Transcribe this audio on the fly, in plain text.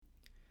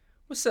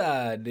What's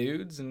up,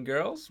 dudes and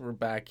girls? We're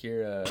back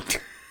here,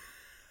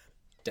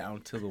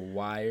 down to the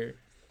wire.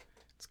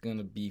 It's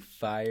gonna be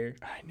fire.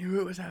 I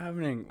knew it was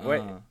happening.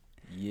 Wait,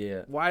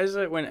 yeah. why is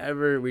it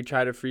whenever we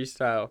try to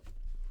freestyle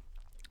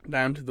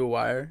down to the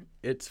wire,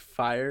 it's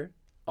fire?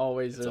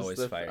 Always It's is always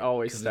the fire.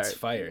 always 'Cause start. it's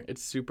fire.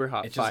 It's super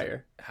hot It just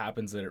fire.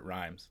 happens that it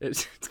rhymes.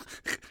 It's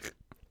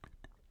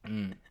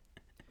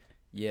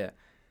Yeah.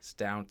 It's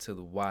down to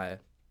the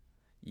wire.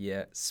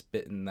 Yeah.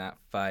 Spitting that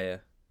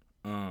fire.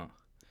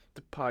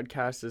 the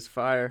podcast is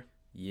fire.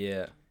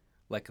 Yeah.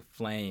 Like a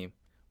flame.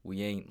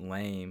 We ain't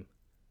lame.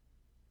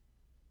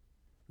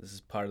 This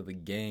is part of the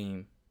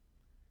game.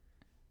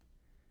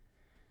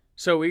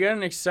 So we got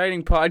an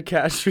exciting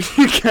podcast for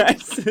you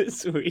guys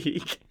this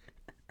week.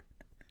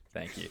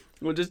 Thank you.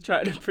 We'll just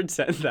try to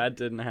pretend that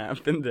didn't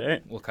happen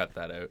there. We'll cut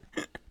that out.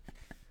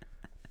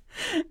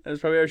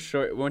 That's probably our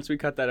short. Once we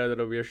cut that out,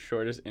 that'll be our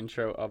shortest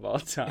intro of all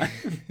time.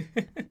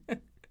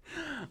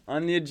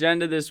 On the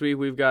agenda this week,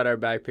 we've got our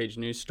Backpage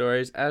news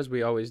stories, as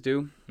we always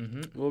do.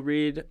 Mm-hmm. We'll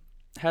read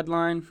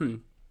headline.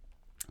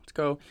 Let's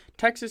go.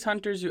 Texas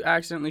hunters who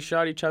accidentally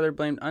shot each other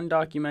blamed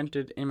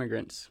undocumented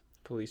immigrants.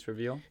 Police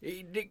reveal.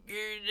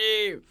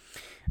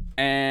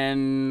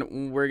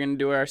 And we're going to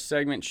do our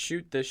segment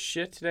Shoot the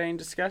Shit today and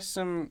discuss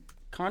some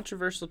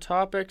controversial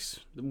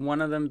topics,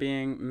 one of them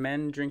being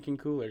men drinking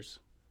coolers.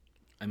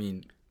 I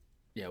mean,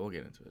 yeah, we'll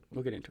get into it.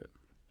 We'll get into it.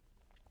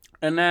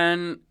 And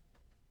then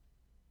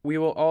we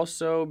will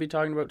also be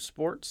talking about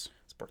sports.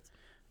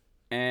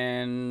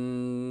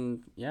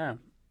 And yeah,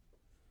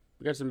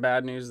 we got some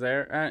bad news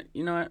there.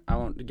 You know what? I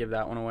won't give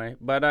that one away.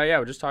 But yeah,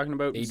 we're just talking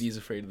about... AD's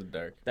afraid of the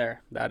dark.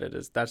 There, that it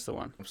is. That's the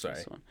one. I'm sorry.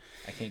 That's the one.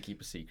 I can't keep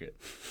a secret.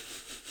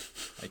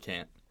 I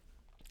can't.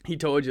 He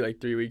told you like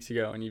 3 weeks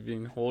ago, and you've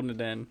been holding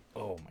it in.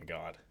 Oh my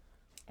god.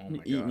 Oh my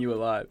god. Eating you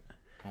alive.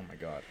 Oh my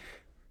god.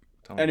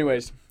 Tell me.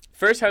 Anyways,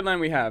 first headline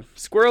we have: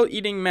 squirrel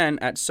eating men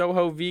at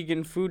Soho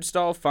vegan food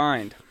stall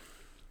fined.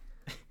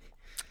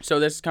 So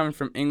this is coming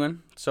from England,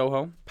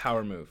 Soho.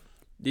 Power move.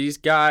 These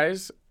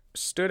guys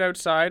stood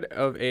outside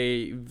of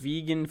a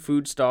vegan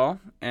food stall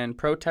and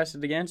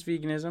protested against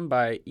veganism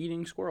by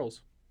eating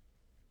squirrels.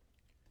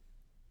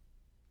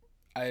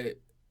 I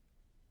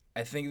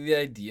think the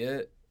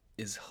idea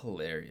is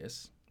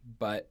hilarious,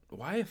 but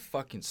why a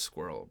fucking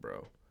squirrel,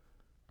 bro?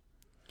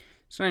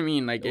 That's what I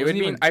mean. Like it would wasn't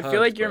be. even I feel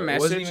cooked, like your bro. message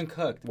It wasn't even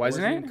cooked.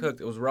 Wasn't it? Even cooked.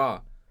 It was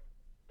raw.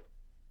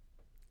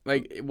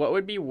 Like what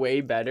would be way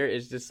better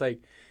is just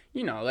like,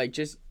 you know, like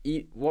just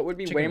eat. What would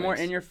be Chicken way more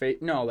wings. in your face?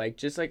 No, like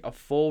just like a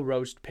full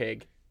roast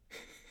pig,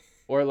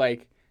 or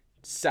like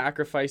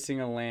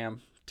sacrificing a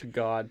lamb to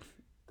God,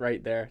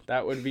 right there.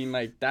 That would be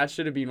like that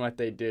should have been what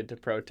they did to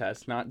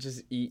protest, not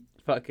just eat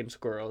fucking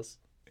squirrels.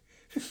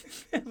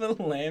 Have a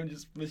lamb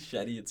just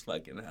machete its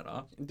fucking head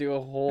off. Do a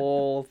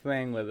whole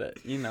thing with it,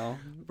 you know.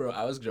 Bro,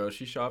 I was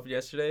grocery shopping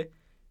yesterday,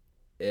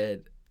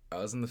 and I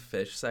was in the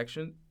fish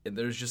section, and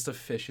there's just a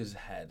fish's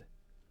head.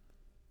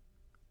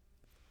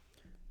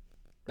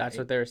 That's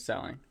what they were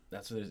selling.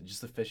 That's what it is,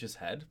 just a fish's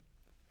head.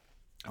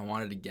 I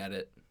wanted to get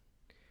it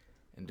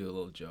and do a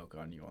little joke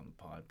on you on the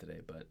pod today,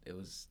 but it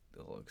was a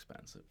little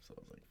expensive, so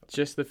I was like, fuck.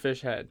 Just the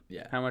fish head.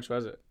 Yeah. How much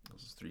was it? It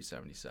was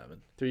 $3.77.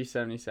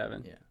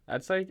 $3.77. Yeah.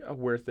 That's like a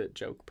worth it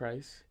joke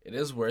price. It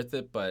is worth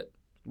it, but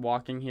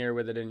Walking here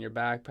with it in your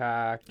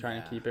backpack,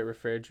 trying to keep it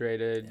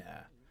refrigerated.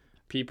 yeah.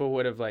 People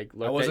would have like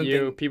looked at wasn't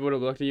you. People would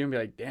have looked at you and be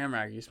like, "Damn,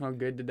 Rack, you smell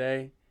good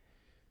today."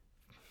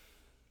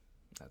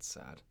 That's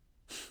sad.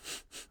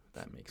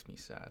 That makes me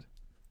sad.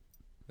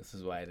 This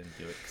is why I didn't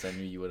do it, because I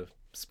knew you would have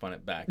spun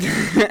it back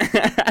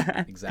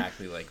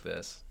exactly like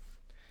this.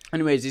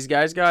 Anyways, these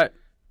guys got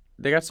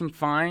some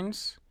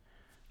fines,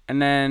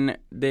 and then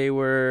they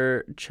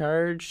were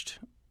charged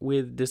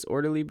with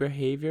disorderly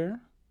behavior.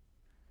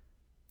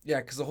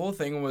 Yeah, because the whole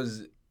thing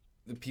was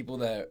the people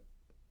that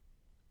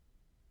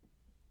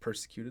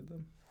persecuted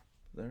them.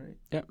 Is that right?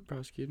 Yep,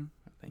 prosecuted.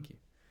 Thank you.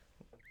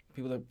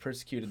 People that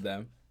persecuted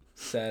them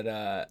said,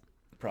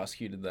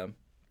 prostituted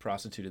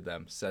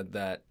them, said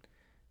that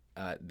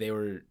they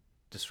were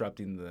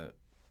disrupting the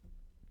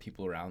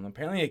people around them.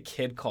 Apparently a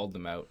kid called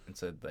them out and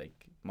said,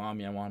 like,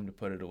 "Mommy, I want him to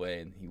put it away,"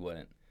 and he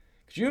wouldn't.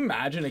 Could you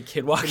imagine a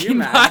kid walking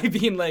by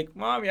being like,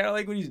 "Mommy, I don't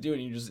like what he's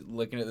doing," and you're just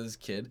looking at this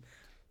kid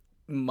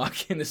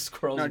mucking a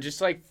squirrel? No,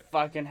 just like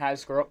fucking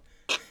has squirrel.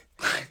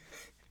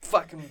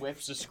 Fucking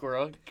whips a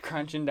squirrel,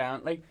 crunching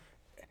down. Like,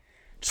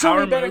 so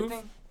many better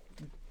things.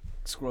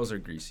 Squirrels are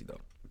greasy, though.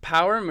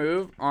 Power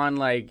move on,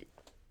 like...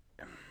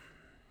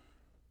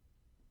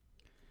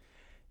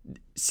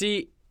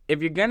 See,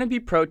 if you're going to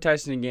be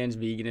protesting against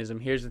veganism,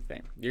 here's the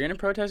thing. You're going to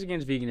protest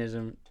against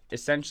veganism,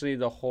 essentially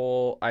the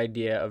whole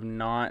idea of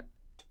not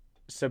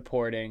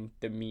supporting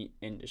the meat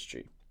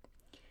industry.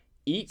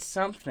 Eat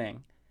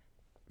something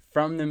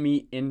from the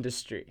meat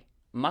industry.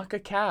 Muck a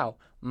cow,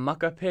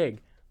 muck a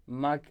pig,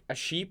 muck a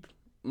sheep,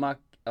 muck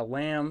a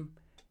lamb,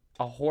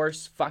 a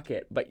horse, fuck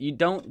it. But you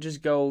don't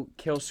just go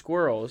kill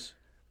squirrels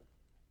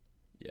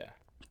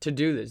to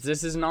do this.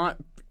 This is not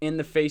in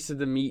the face of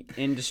the meat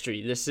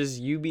industry. This is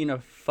you being a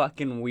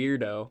fucking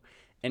weirdo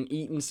and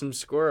eating some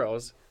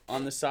squirrels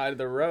on the side of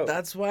the road.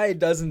 That's why it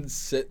doesn't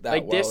sit that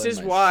like well this in is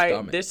my why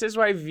stomach. this is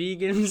why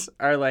vegans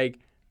are like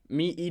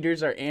meat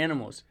eaters are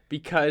animals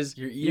because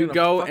You're eating you a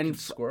go fucking and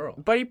squirrel.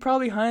 but he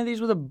probably hunted these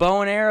with a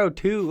bow and arrow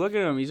too. Look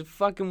at him, he's a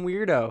fucking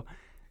weirdo.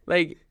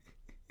 Like,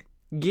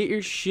 get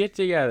your shit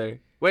together.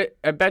 What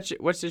I bet you?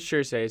 What's this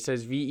shirt say? It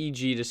says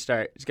VEG to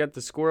start. It's got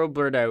the squirrel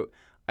blurred out.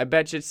 I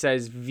bet you it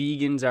says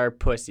vegans are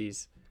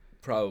pussies.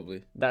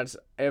 Probably. That's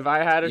if I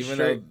had a Even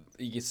shirt.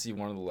 though you can see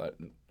one of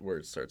the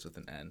words starts with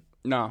an N.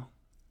 No.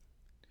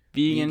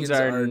 Vegans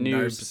are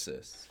noobs.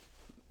 narcissists.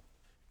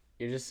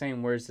 You're just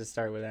saying words that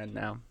start with N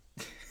now.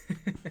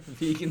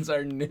 Vegans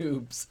are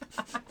noobs.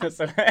 That's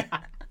okay.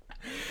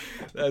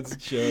 That's a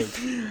joke.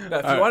 Now,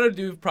 if you want to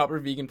do proper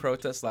vegan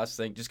protest, last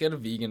thing, just get a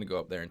vegan to go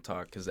up there and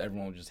talk, because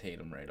everyone will just hate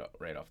him right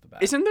off the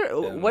bat. Isn't there?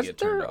 Then they'll Wasn't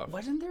get turned there? off.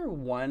 Wasn't there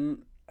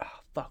one? Oh,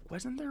 fuck!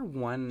 Wasn't there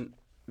one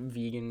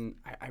vegan?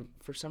 I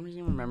for some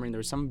reason remembering there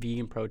was some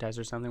vegan protest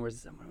or something where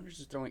someone was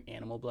just throwing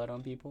animal blood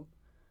on people.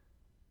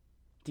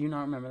 Do you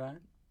not remember that?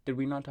 Did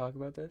we not talk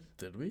about this?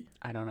 Did we?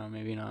 I don't know.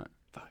 Maybe not.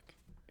 Fuck.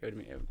 It would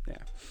be. Yeah.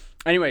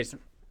 Anyways,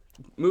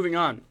 moving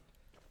on.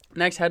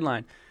 Next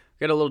headline.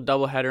 Got a little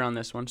double header on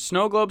this one.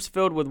 Snow globes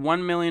filled with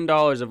 $1 million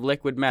of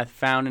liquid meth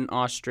found in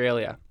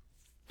Australia.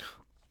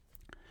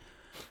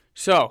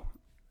 So,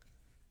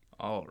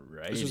 All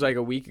right. this was like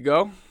a week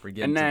ago. We're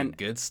getting and to then the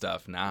good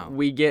stuff now.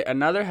 We get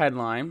another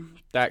headline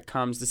that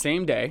comes the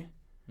same day.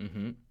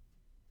 Mm-hmm.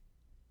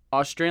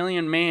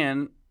 Australian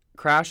man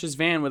crashes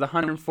van with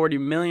 $140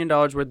 million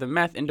worth of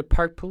meth into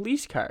parked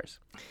police cars.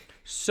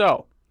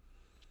 So,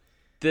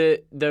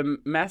 the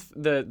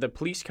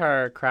police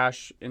car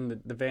crash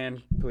in the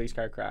van police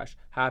car crash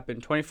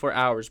happened 24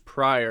 hours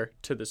prior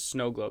to the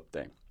snow globe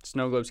thing.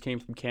 Snow globes came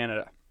from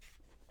Canada.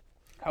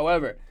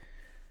 However,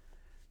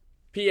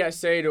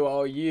 PSA to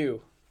all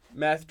you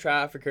meth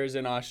traffickers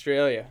in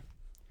Australia,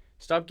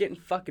 stop getting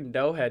fucking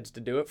doughheads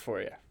to do it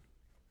for you.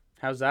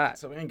 How's that?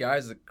 So many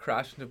guys that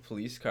crash into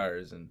police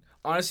cars, and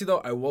honestly though,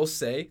 I will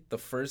say the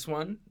first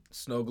one,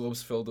 snow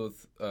globes filled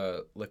with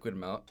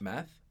liquid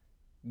meth,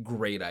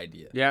 great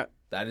idea. Yeah.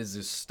 That is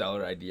a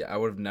stellar idea. I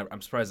would have never.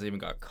 I'm surprised they even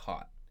got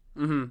caught.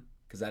 Mm-hmm.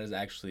 Because that is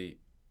actually.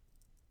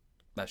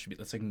 That's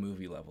like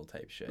movie level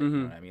type shit. Mm-hmm.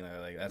 You know what I mean?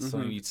 Like that's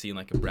something you'd see in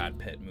like a Brad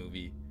Pitt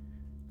movie.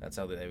 That's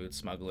how they would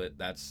smuggle it.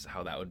 That's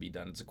how that would be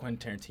done. It's a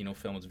Quentin Tarantino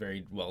film. It's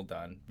very well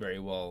done, very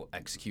well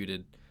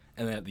executed.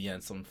 And then at the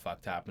end, something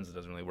fucked happens. It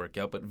doesn't really work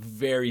out. But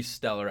very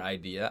stellar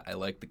idea. I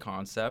like the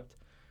concept.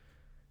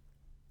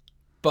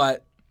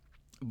 But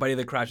buddy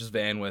that crashes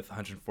van with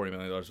 $140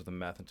 million worth of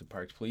meth into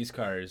parked police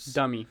cars.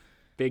 Dummy.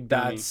 Big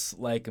dummy. That's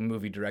like a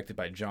movie directed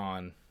by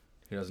John,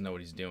 who doesn't know what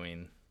he's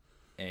doing,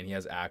 and he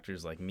has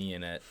actors like me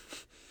in it,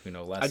 who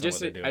know less than what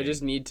they're doing. I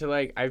just need to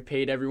I've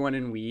paid everyone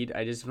in weed.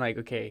 I just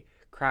okay,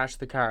 crash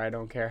the car. I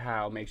don't care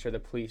how. Make sure the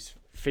police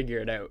figure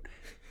it out.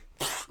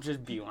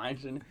 Just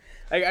beelines and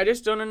I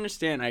just don't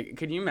understand.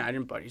 Could you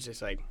imagine buddies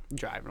just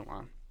driving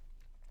along?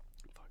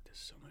 Fuck, this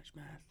is so much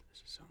meth. This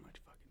is so much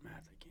fucking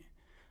meth.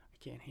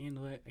 I can't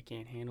handle it. I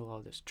can't handle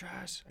all this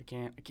stress. I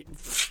can't.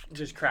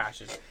 Just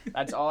crashes.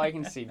 That's all I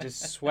can see.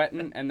 Just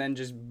sweating and then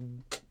just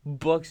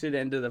books it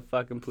into the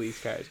fucking police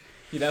cars.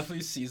 He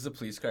definitely sees the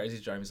police car as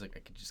he's driving. He's like, I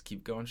could just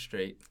keep going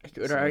straight. I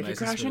could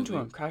crash into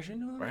him. Crash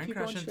into him. Brian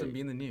crash into him,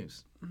 be in the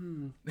news.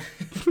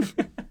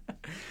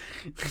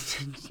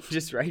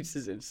 Just writes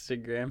his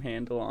Instagram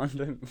handle on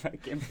the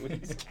fucking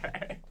police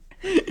car.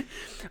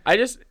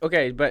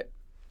 But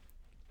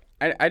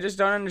I just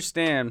don't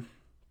understand.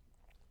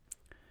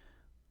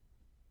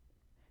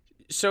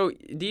 So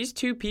these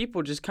two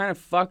people just kind of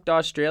fucked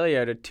Australia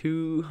out of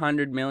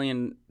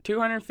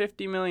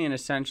 $250 million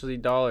essentially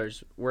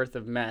dollars worth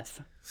of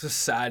meth. It's a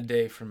sad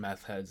day for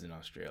meth heads in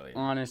Australia.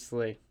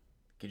 Honestly.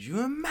 Could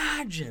you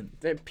imagine?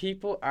 That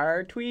people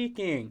are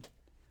tweaking.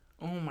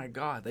 Oh my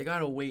God. They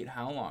gotta wait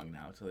how long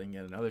now till they can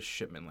get another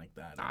shipment like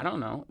that? I don't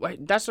know.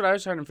 That's what I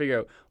was trying to figure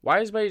out. Why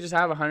does Buddy just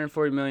have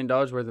 $140 million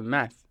worth of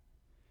meth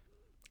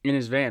in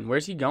his van?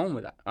 Where's he going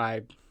with that?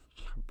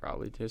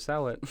 Probably to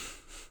sell it.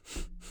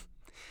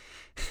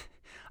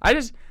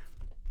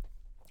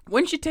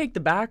 Wouldn't you take the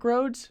back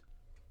roads?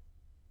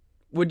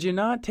 Would you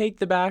not take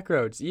the back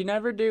roads? You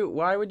never do.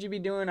 Why would you be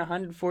doing a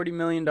 $140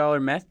 million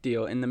meth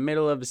deal in the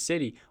middle of a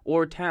city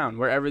or town,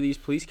 wherever these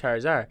police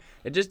cars are?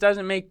 It just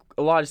doesn't make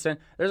a lot of sense.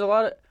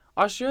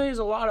 Australia's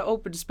a lot of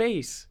open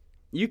space.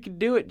 You could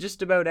do it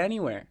just about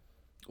anywhere.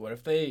 What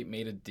if they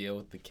made a deal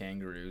with the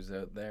kangaroos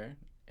out there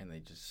and they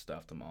just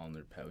stuffed them all in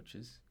their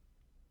pouches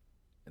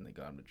and they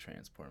got them to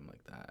transport them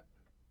like that?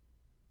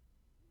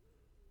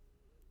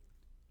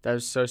 That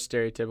was so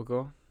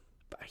stereotypical.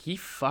 But he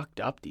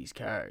fucked up these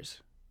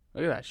cars.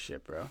 Look at that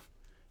shit, bro.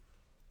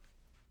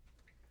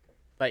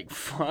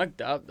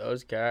 Fucked up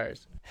those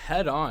cars.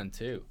 Head on,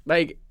 too.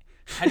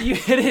 How do you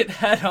hit it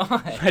head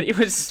on? But he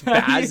was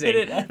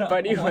spazzing.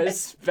 But he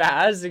was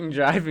spazzing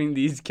driving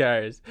these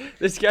cars.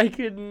 This guy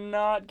could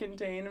not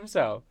contain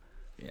himself.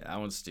 Yeah, that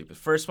one's stupid.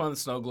 First one, the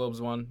Snow Globes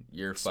one,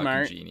 you're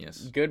Smart. fucking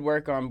genius. Good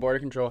work on border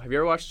control. Have you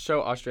ever watched the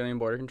show Australian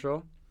Border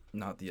Control?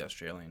 Not the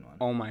Australian one.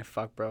 Oh my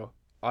fuck, bro.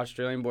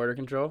 Australian Border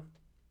Control?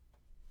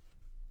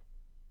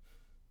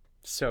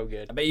 so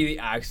good. I bet you the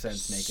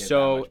accents make it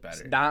So that much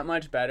better. that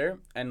much better,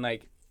 and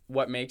like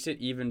what makes it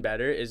even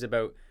better is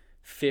about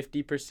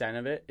 50%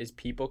 of it is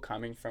people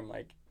coming from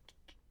like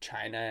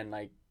China and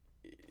like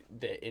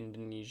the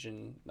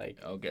Indonesian, like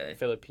Okay.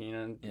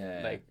 Filipino,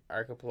 Yeah. like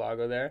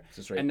archipelago there,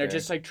 Just right and they're there.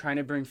 just like trying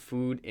to bring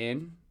food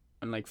in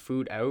and like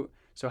food out.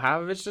 So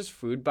half of it's just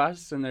food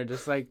busts, and they're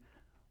just like,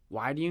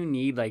 why do you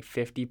need like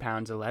 50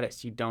 pounds of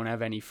lettuce? You don't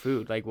have any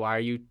food. Like, why are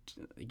you?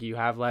 You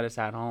have lettuce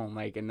at home,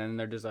 like, and then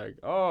they're just like,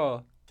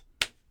 oh.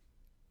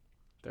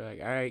 They're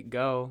like, all right,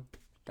 go.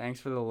 Thanks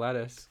for the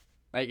lettuce.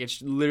 Like,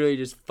 it's literally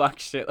just fuck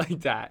shit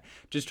like that.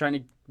 Just trying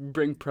to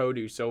bring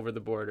produce over the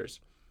borders.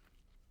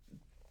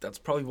 That's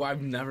probably why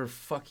I've never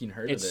fucking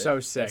heard of it. It's so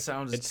sick. That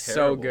sounds it's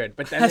terrible. so good.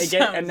 But then they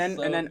get and then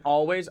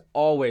sounds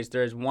always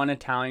there's one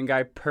Italian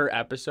guy per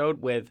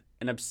episode with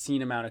an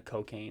obscene amount of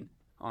cocaine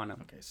on him.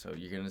 Okay, so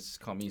you're gonna just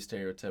call me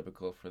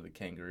stereotypical for the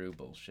kangaroo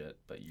bullshit,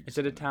 but you. Is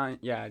it Italian?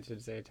 Yeah, I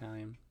should say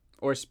Italian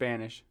or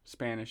Spanish.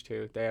 Spanish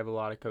too. They have a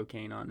lot of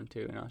cocaine on them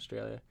too in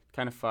Australia.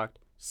 Kind of fucked.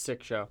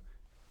 Sick show.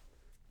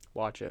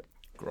 Watch it.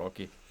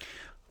 Grokky.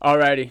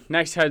 Alrighty,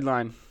 next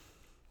headline.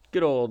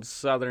 Good old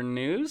Southern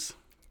news.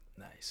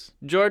 Nice.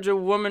 Georgia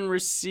woman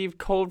received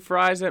cold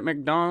fries at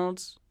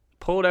McDonald's,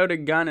 pulled out a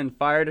gun and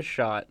fired a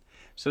shot.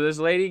 So this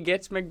lady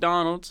gets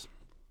McDonald's,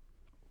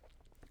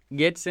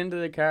 gets into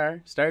the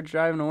car, starts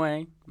driving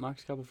away,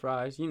 knocks a couple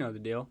fries. You know the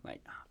deal.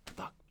 Like,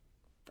 fuck.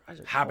 Fries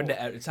are cold.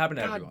 It's happened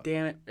to God everyone.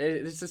 damn it.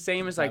 It's the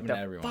same as like happened to the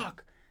everyone.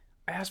 fuck.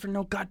 I asked for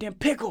no goddamn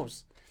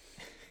pickles.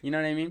 You know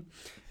what I mean?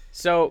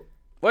 So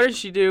what does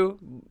she do?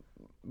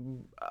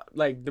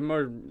 Like the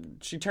more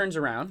she turns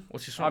around,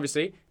 What's your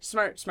obviously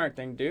smart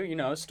thing to do. You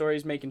know,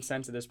 story's making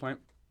sense at this point.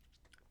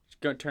 She's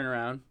gonna turn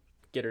around,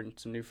 get her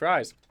some new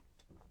fries.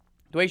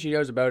 The way she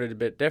goes about it a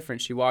bit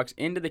different. She walks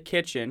into the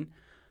kitchen,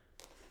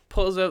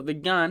 pulls out the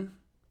gun,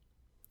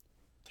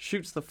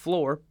 shoots the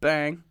floor,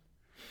 bang.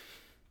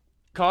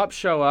 Cops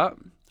show up,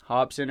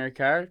 hops in her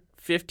car,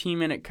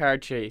 15-minute car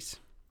chase.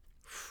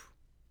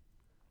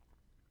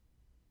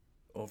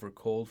 Over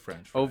cold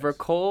French fries. Over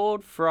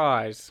cold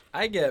fries.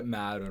 I get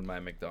mad when my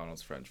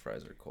McDonald's French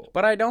fries are cold.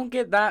 But I don't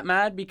get that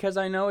mad because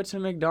I know it's a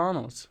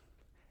McDonald's.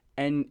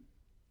 And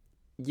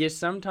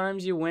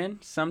sometimes you win,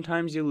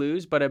 sometimes you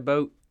lose, but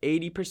about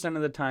 80%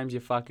 of the times you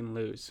fucking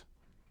lose.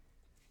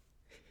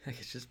 I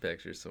could just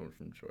picture someone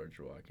from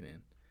Georgia walking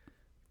in.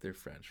 Their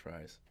French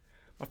fries.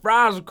 My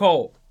fries are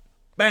cold.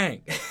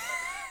 Bang.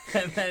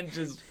 And then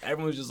just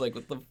everyone's just like,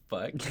 what the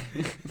fuck?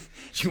 Do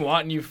you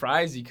want new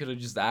fries? You could have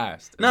just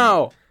asked.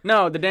 No,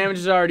 the damage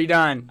is already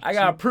done. I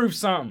gotta prove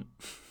something.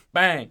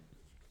 Bang.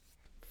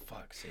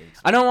 Fuck's sakes.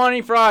 I don't want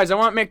any fries. I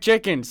want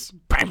McChickens.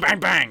 Bang, bang,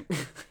 bang.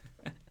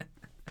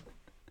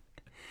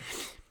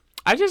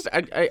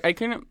 I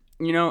couldn't,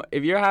 you know,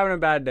 if you're having a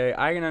bad day,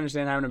 I can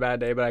understand having a bad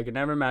day, but I could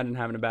never imagine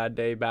having a bad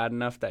day bad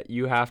enough that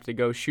you have to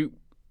go shoot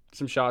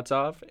some shots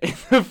off in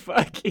the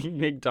fucking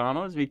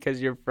McDonald's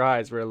because your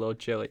fries were a little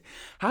chilly.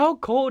 How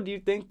cold do you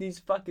think these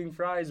fucking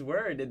fries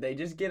were? Did they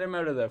just get them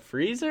out of the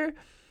freezer?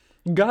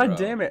 God Bro.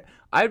 damn it.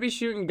 I'd be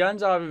shooting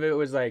guns off if it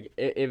was like,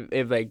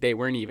 if like they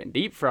weren't even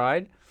deep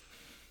fried.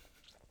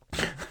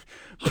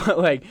 But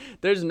like,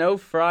 there's no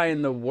fry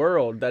in the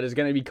world that is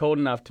going to be cold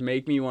enough to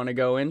make me want to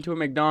go into a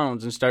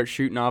McDonald's and start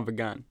shooting off a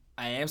gun.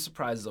 I am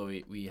surprised though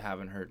we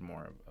haven't heard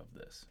more of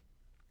this.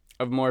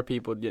 Of more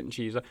people getting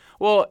cheese.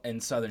 Well,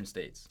 In southern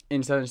states.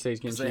 in southern states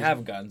getting Because cheese. they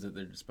have guns at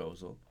their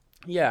disposal.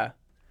 Yeah.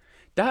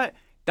 That's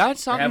They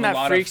something have a that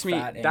lot freaks of me.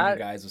 fat, angry That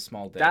guys with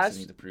small dicks that's- that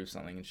need to prove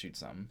something and shoot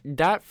something.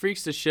 that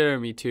freaks the shit out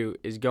of me too.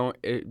 Is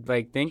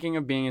like thinking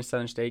of being in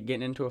southern state,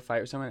 getting into a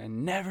fight with someone,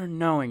 and never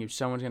knowing if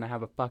someone's gonna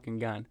have a fucking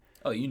gun.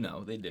 Oh, you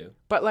know, they do.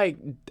 But like,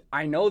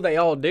 I know they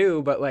all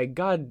do. But like,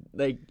 God,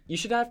 like you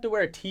should have to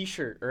wear a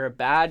T-shirt or a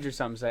badge or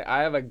something. Say,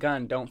 I have a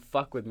gun. Don't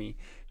fuck with me,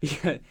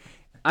 because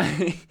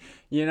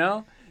you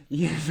know.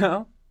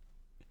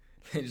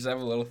 They just have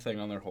a little thing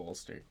on their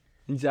holster.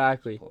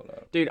 Exactly. Pull it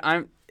up. Dude,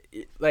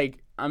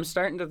 I'm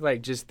starting to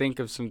like just think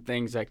of some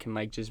things that can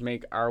like just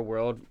make our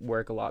world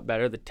work a lot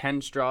better. The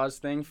 10 straws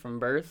thing from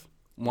birth,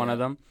 one of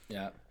them.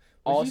 Yeah.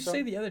 What did you Also,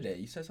 say the other day?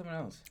 You said something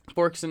else.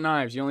 forks and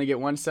knives. You only get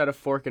one set of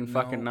fork and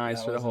fucking No, knives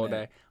that for the whole wasn't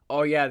day. it.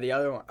 Oh yeah, the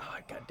other one. Oh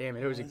god damn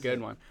it, it was a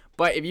good one.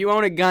 But if you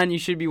own a gun, you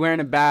should be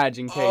wearing a badge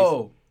in case.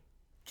 Oh,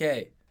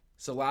 okay.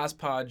 So last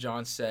pod,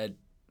 John said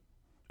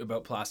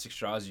about plastic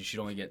straws, you should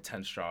only get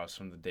 10 straws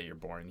from the day you're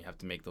born. You have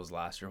to make those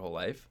last your whole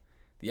life.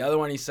 The other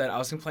one, he said, I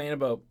was complaining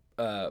about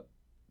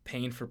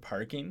paying for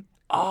parking.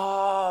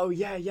 Oh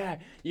yeah.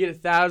 You get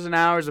 1,000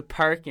 hours of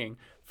parking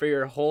for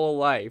your whole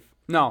life.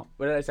 No,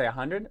 what did I say?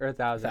 100 or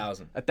 1,000?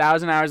 1,000.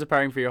 1,000 hours of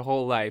parking for your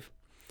whole life,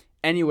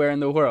 anywhere in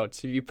the world.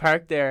 So if you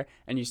park there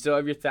and you still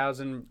have your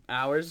 1,000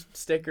 hours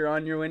sticker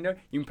on your window,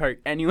 you can park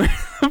anywhere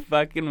in the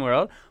fucking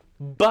world.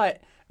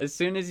 But as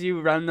soon as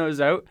you run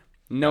those out,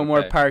 no more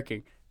Okay.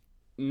 parking.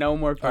 No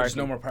more Oh, parking. there's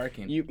no more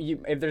parking.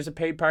 You if there's a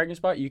paid parking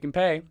spot, you can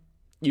pay.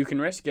 You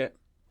can risk it.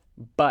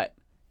 But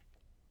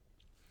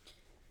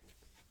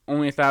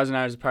only 1,000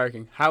 hours of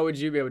parking. How would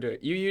you be able to do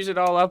it? You use it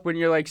all up when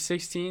you're like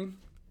 16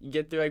 You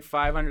get through like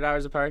 500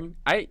 hours of parking.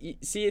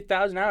 See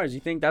 1,000 hours.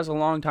 You think that's a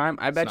long time?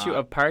 I bet you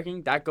of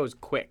parking, that goes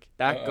quick.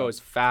 That goes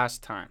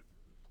fast time.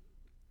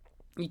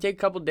 You take a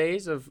couple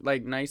days of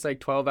like nice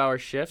like 12-hour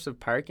shifts of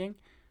parking.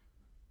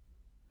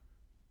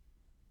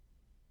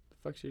 The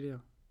fuck's your deal?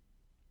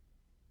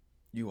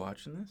 You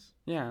watching this?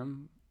 Yeah,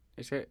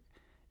 it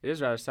is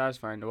rather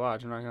satisfying to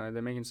watch. I'm not gonna lie.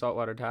 They're making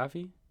saltwater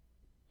taffy.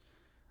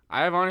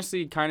 I have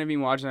honestly kind of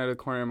been watching out of the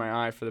corner of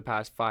my eye for the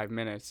past 5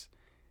 minutes.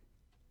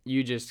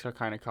 You just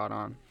kind of caught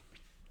on.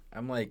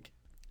 I'm like,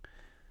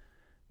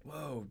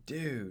 whoa,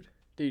 dude.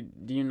 Dude,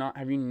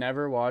 have you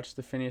never watched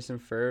the Phineas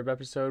and Ferb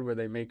episode where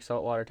they make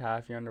saltwater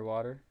taffy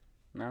underwater?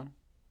 No?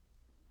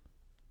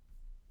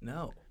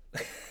 No.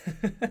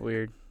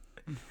 Weird.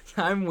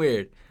 I'm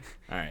weird.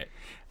 All right.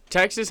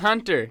 Texas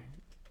hunters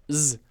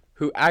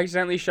who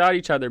accidentally shot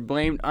each other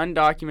blamed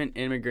undocumented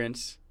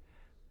immigrants.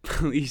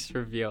 Police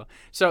reveal.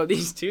 So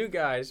these two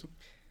guys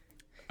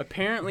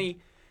apparently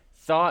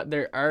thought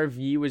their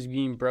RV was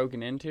being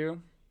broken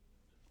into.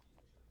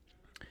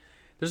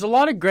 There's a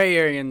lot of gray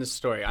area in this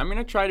story. I'm going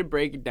to try to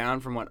break it down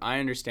from what I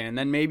understand.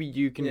 Then maybe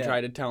you can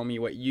try to tell me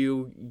what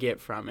you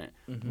get from it.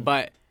 Mm-hmm.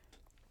 But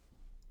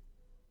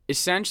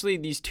essentially,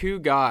 these two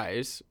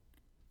guys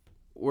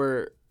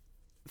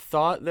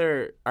thought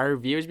their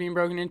RV was being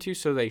broken into,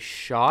 so they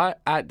shot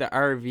at the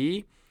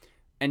RV,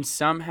 and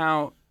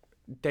somehow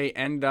they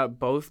ended up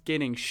both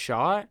getting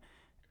shot,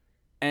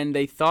 and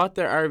they thought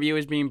their RV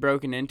was being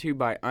broken into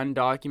by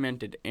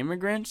undocumented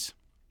immigrants,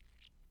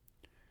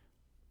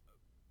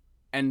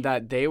 and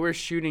that they were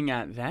shooting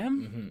at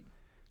them.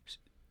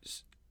 Mm-hmm.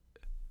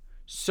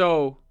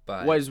 So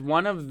was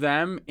one of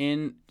them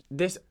in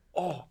this?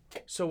 Oh,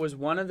 so was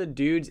one of the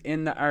dudes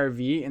in the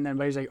RV, and then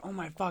Buddy's like, "Oh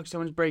my fuck,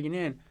 someone's breaking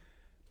in,"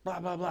 blah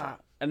blah blah,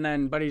 and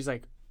then Buddy's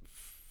like,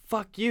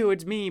 "Fuck you,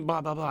 it's me," blah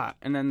blah blah,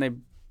 and then they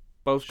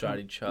both shot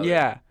each other.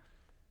 Yeah,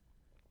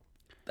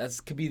 that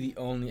could be the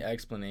only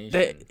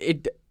explanation.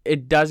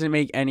 It doesn't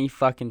make any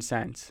fucking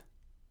sense.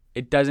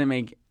 It doesn't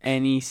make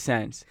any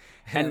sense.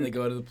 And then they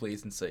go to the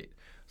police and say,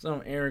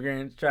 some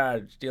immigrants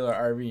tried to steal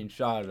our RV and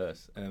shot at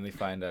us. And then they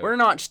find out, we're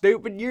not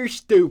stupid, you're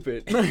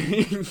stupid.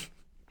 And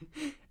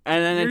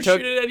then you're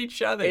shooting at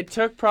each other. It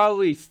took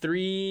probably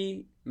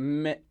 3.5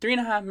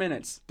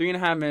 minutes.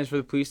 3.5 minutes for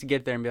the police to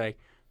get there and be like,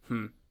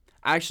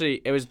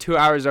 Actually, it was 2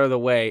 hours out of the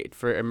way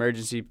for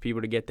emergency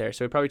people to get there.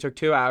 So it probably took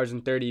 2 hours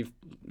and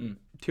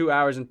 2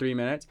 hours and 3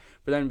 minutes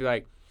for them to be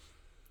like,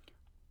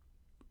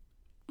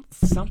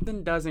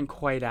 something doesn't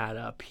quite add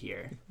up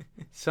here.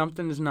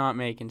 Something's not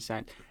making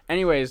sense.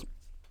 Anyways,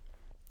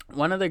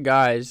 one of the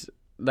guys,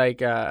 who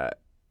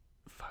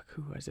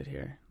was it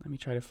here? Let me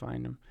try to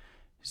find him.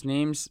 His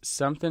name's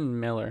something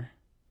Miller.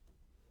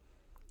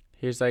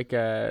 He's like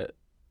a...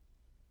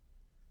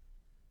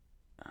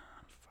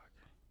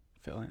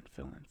 Fill in.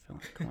 Come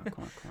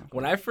on.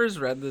 When I first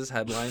read this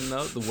headline,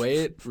 though, the way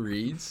it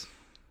reads,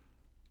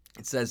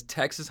 it says,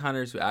 Texas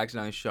hunters who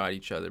accidentally shot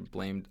each other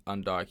blamed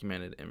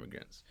undocumented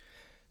immigrants.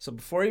 So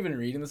before even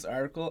reading this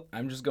article,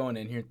 I'm just going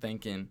in here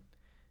thinking,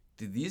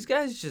 did these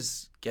guys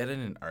just get in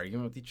an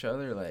argument with each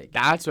other? Like,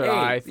 that's what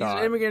I thought.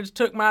 These immigrants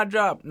took my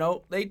job.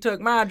 Nope, they took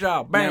my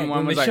job. Bang.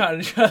 One was they shot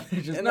each other.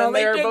 Just, no,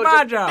 they took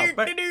my job. They took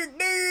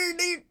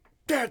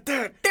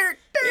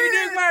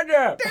my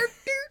job.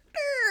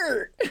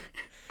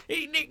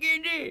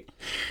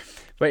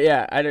 But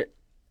yeah,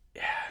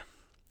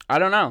 I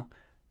don't know.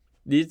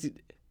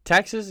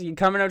 Texas, you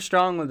coming out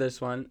strong with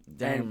this one.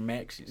 Damn,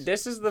 Mexicans.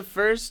 This is the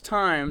first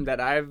time that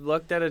I've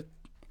looked at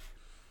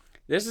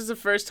This is the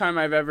first time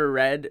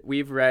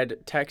we've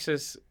read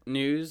Texas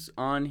news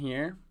on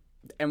here,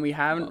 and we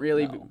haven't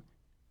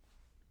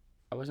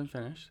I wasn't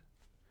finished.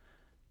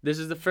 This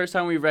is the first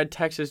time we've read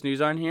Texas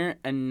news on here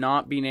and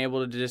not being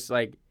able to just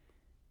like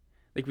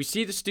we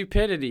see the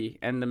stupidity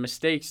and the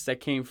mistakes that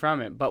came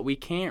from it, but we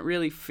can't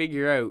really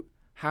figure out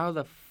how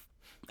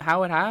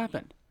it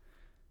happened.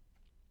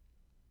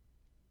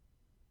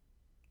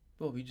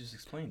 Well, we just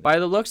explained it. By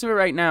the looks of it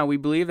right now, we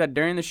believe that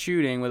during the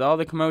shooting, with all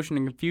the commotion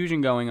and confusion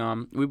going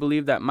on, we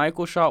believe that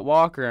Michael shot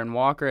Walker and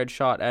Walker had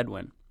shot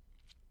Edwin.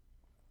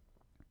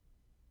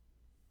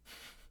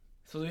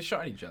 So they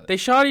shot each other. They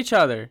shot each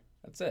other.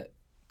 That's it.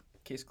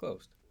 Case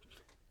closed.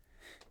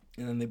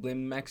 And then they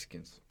blame the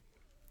Mexicans.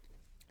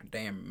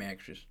 Damn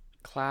Mexicans.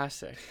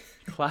 Classic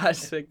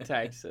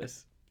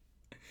Texas.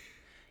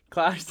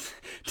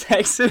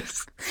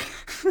 Texas.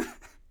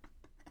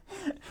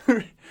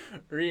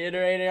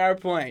 Reiterating our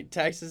point,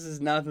 Texas is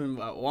nothing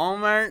but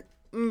Walmart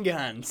and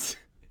guns.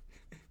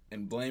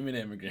 And blaming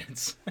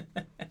immigrants.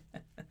 That's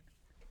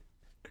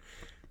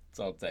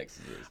all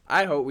Texas is.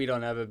 I hope we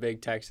don't have a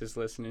big Texas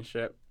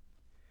listenership.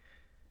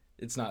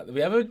 It's not.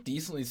 We have a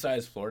decently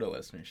sized Florida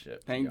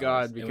listenership. Thank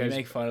God, because and we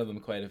make fun of them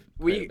quite a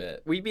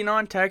bit. We've been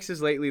on Texas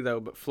lately, though,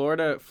 but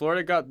Florida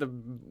got the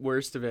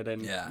worst of it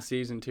in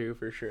season 2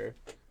 for sure.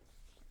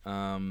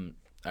 All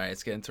right,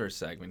 let's get into our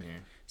segment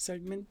here.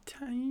 Segment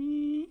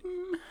time.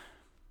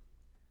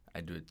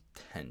 I do it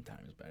 10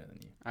 times better than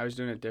you. I was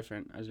doing it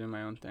different. I was doing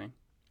my own thing.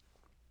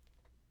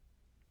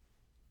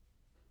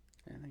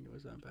 I didn't think it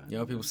was that bad. You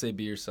know, people say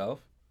be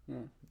yourself.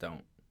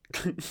 Don't.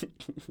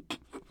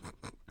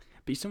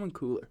 Be someone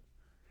cooler.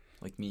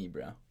 Like me,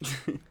 bro.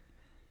 All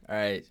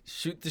right,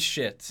 shoot the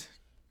shit.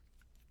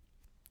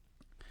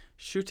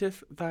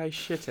 Shooteth thy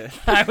shitteth.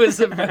 I was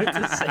about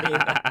to say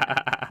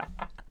that.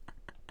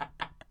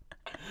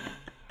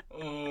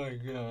 Oh my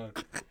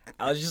god.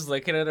 I was just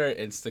looking at our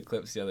Insta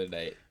clips the other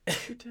night.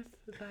 Shooteth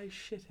thy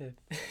shitteth.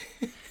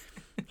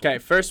 Okay,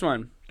 first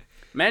one.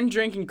 Men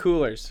drinking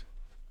coolers.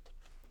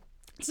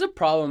 This is a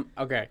problem.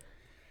 Okay.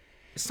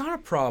 It's not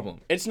a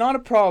problem. It's not a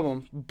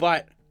problem,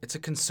 but... It's a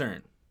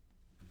concern.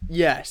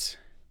 Yes.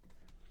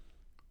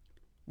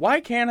 Why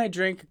can't I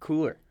drink a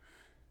cooler?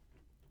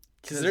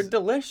 Because they're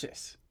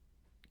delicious.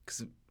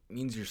 Because it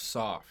means you're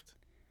soft.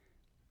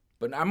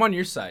 But I'm on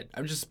your side.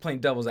 I'm just playing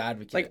devil's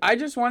advocate. Like, I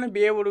just want to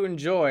be able to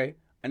enjoy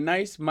a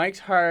nice Mike's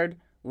Hard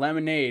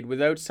lemonade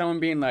without someone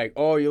being like,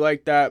 oh, you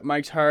like that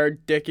Mike's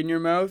Hard dick in your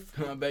mouth?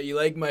 I bet you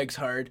like Mike's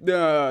Hard.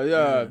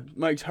 Yeah.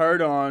 Mike's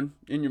Hard on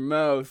in your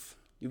mouth.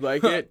 You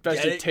like it?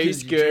 Does it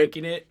taste good?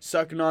 Drinking it?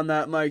 Sucking on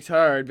that Mike's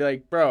Hard. Be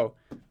like, bro,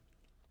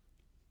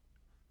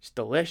 it's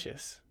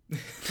delicious.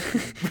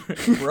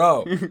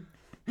 Bro.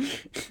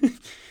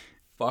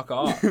 Fuck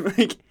off.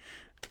 Like,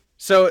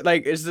 so,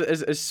 like, is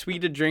as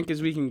sweet a drink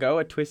as we can go,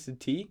 a twisted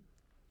tea?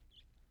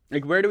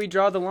 Like, where do we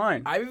draw the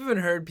line? I've even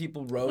heard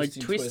people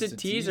roasting like, twisted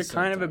teas are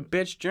kind sometimes. of a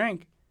bitch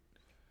drink.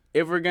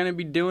 If we're going to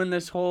be doing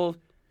this whole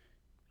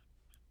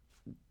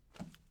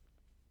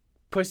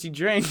pussy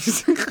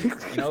drinks.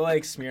 You know,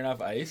 like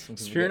Smirnoff Ice?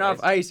 Smirnoff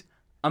Ice.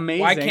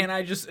 Amazing. Why can't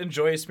I just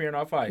enjoy a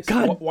Smirnoff Ice?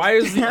 God Why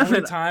is the damn only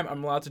it. time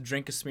I'm allowed to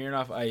drink a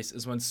Smirnoff Ice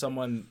is when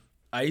someone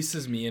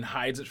ices me and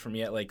hides it from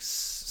me at like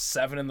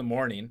 7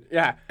 a.m.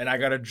 Yeah. And I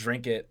gotta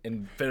drink it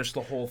and finish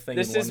the whole thing.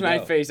 This in is one my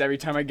go. face every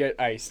time I get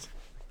iced.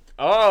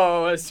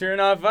 Oh, a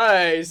Smirnoff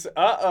Ice.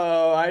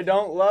 Uh-oh, I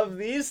don't love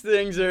these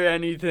things or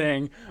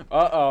anything.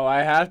 Uh-oh,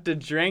 I have to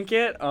drink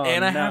it? Oh,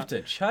 And I no. have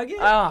to chug it?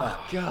 Oh,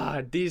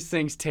 God, these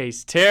things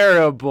taste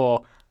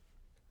terrible.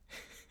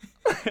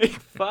 Like,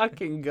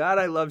 fucking God,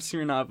 I love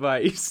Smirnoff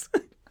Ice.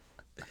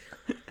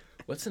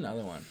 What's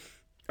another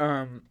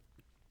one?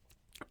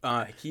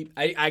 Uh,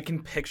 I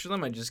can picture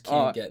them, I just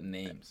can't get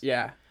names.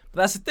 yeah.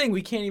 But that's the thing,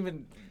 we can't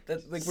even...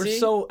 we're See?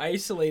 so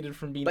isolated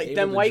from being Like able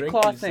them to White drink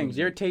Claw these things.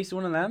 You ever taste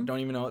one of them? Don't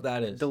even know what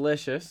that is.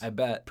 Delicious. I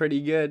bet.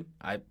 Pretty good.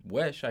 I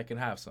wish I could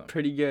have some.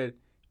 Pretty good.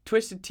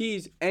 Twisted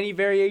teas, any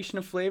variation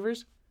of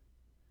flavors?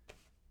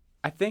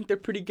 I think they're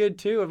pretty good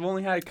too. I've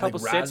only had a couple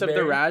Like sips of the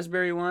raspberry?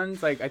 raspberry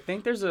ones. Like, I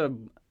think there's a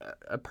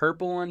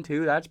purple one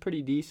too. That's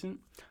pretty decent.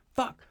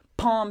 Fuck.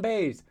 Palm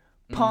Bays.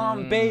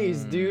 Palm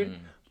Bays, dude.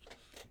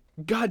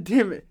 God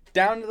damn it.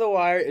 Down to the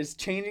Wire is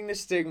changing the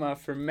stigma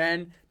for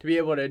men to be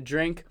able to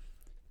drink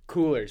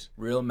coolers.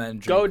 Real men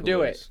drink Go do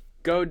coolers. it.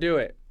 Go do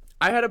it.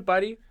 I had a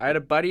buddy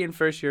in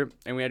first year,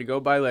 and we had to go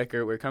buy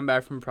liquor. We were coming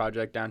back from a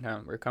project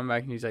downtown. We were coming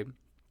back, and he's like,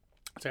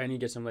 sorry, I need to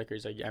get some liquor.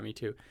 He's like, yeah, me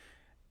too.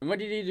 And what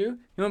did he do?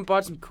 He went and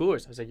bought some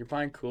coolers. I was like, you're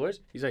buying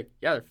coolers? He's like,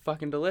 yeah, they're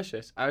fucking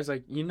delicious. I was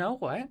like, you know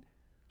what?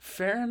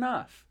 Fair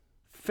enough.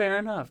 Fair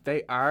enough.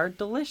 They are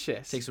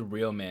delicious. It takes a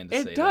real man to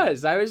say that. It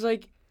does. I was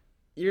like,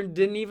 you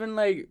didn't even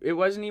like, it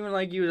wasn't even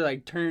like you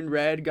like turned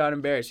red, got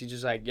embarrassed. He's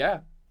just like, yeah,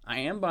 I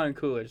am buying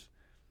coolers.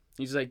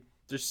 He's like,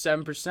 there's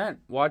 7%.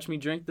 Watch me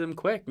drink them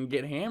quick and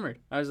get hammered.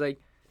 I was like,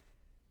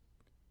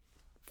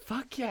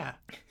 fuck yeah.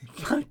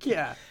 Fuck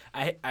yeah.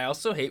 I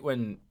also hate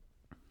when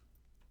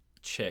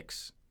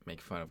chicks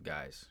make fun of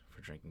guys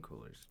for drinking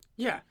coolers.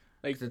 Yeah.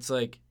 Like, It's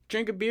like,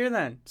 drink a beer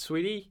then,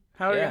 sweetie.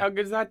 How Yeah. how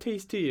good does that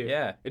taste to you?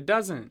 yeah, It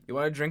doesn't. you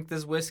want to drink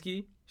this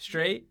whiskey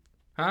straight?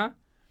 Huh?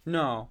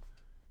 No,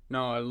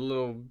 a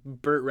little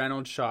Burt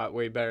Reynolds shot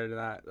way better than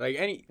that.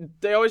 Like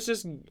they always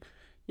just,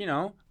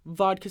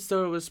 vodka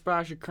soda with a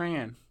splash of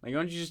crayon. Like, why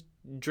don't you just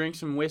drink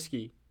some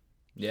whiskey?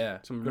 Yeah.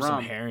 Some Put rum.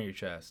 some hair in your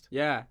chest.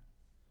 Yeah,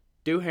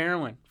 do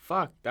heroin.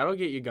 Fuck, that'll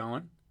get you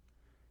going.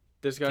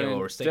 This got Okay, well, a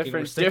we're sticking-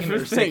 different we're sticking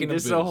to thing. booze.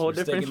 This is a We're whole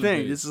sticking different to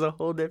thing. booze. This is a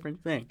whole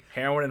different thing.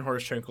 Heroin and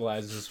horse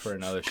tranquilizers for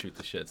another shoot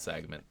the shit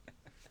segment.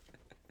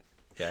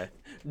 Okay.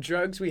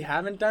 Drugs we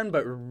haven't done,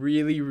 but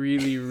really,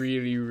 really,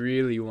 really,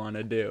 really want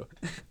to do.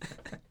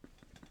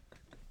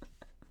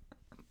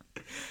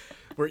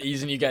 We're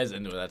easing you guys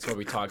into it. That's why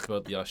we talked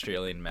about the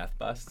Australian meth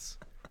busts.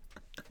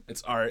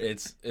 It's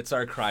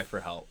our cry for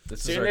help.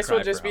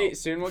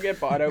 Soon we'll get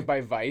bought out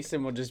by Vice,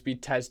 and we'll just be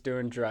test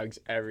doing drugs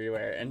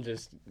everywhere and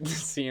just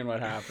seeing what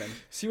happens.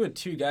 See what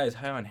two guys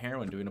high on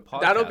heroin doing a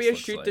podcast. That'll be a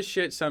looks shoot like. the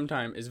shit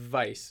sometime. Is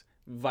Vice.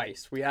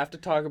 We have to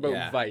talk about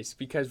Yeah. Vice,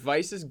 because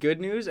Vice is good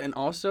news, and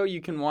also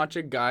you can watch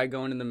a guy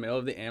go in the middle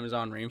of the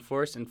Amazon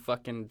rainforest and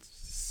fucking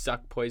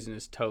suck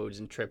poisonous toads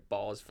and trip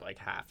balls for like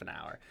half an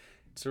hour.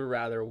 It's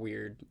rather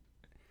weird.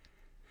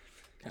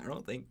 I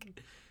don't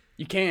think.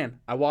 You can.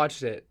 I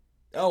watched it.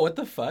 Oh, what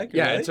the fuck?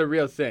 Yeah, Really? it's a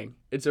real thing.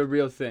 It's a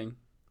real thing.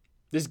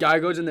 This guy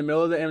goes in the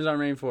middle of the Amazon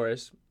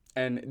rainforest,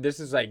 and this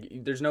is like,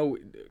 there's no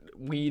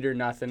weed or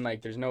nothing.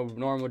 Like, there's no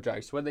normal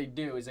drugs. So what they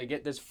do is they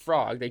get this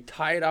frog. They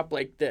tie it up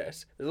like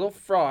this. This little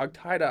frog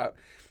tied up,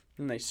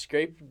 and they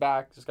scrape it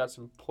back. It's got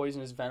some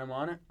poisonous venom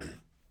on it.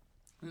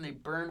 And they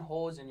burn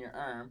holes in your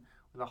arm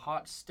with a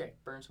hot stick,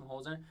 burn some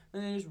holes in it,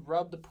 and then you just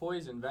rub the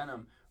poison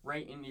venom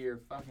right into your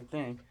fucking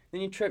thing.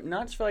 Then you trip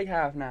nuts for like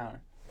half an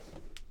hour.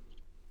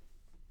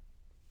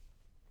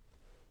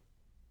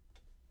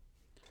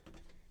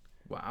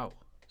 Wow.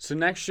 So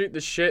next shoot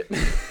the shit.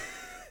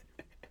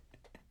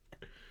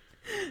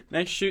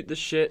 Next shoot the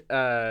shit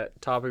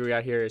topic we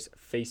got here is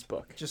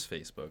Facebook. Just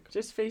Facebook.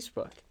 Just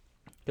Facebook.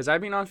 Because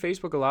I've been on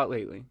Facebook a lot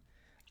lately.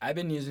 I've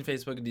been using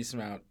Facebook a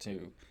decent amount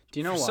too. Do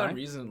you know why? For some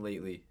reason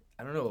lately.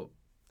 I don't know.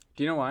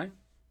 Do you know why?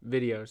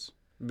 Videos.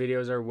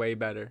 Videos are way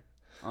better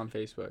on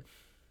Facebook.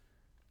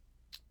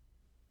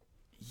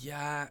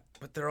 Yeah,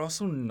 but they're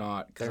also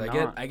not. Because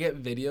They're I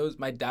get videos.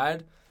 My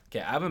dad,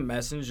 okay, I have a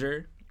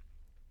messenger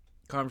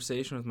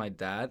conversation with my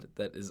dad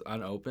that is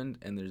unopened,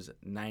 and there's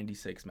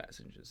 96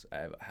 messages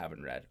I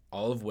haven't read,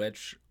 all of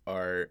which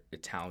are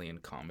Italian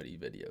comedy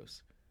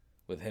videos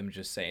with him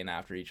just saying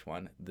after each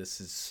one, "This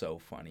is so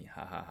funny,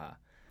 ha ha ha,"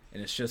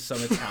 and it's just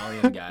some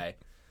Italian guy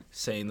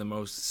saying the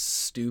most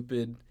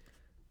stupid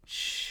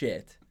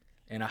shit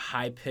in a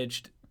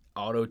high-pitched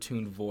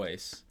auto-tuned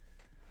voice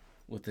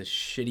with a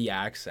shitty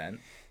accent.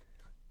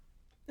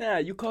 Yeah,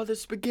 you call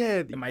this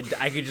spaghetti. And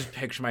I could just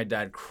picture my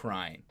dad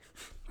crying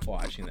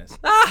watching this.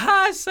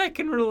 I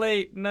can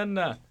relate.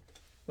 Nah.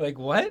 Like,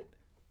 what?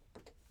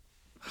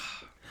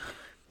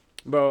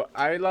 Bro,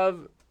 I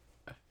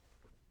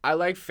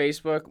like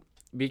Facebook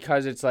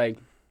because it's like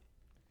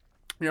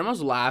you're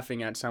almost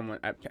laughing at someone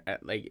at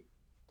like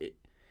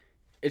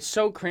it's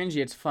so cringy,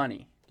 it's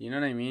funny. Do you know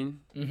what I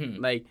mean?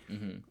 Mm-hmm. Like,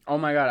 oh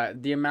my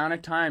God, the amount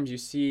of times you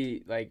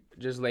see like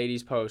just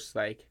ladies post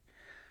like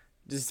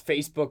just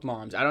Facebook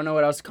moms. I don't know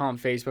what else to call them,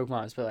 Facebook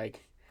moms, but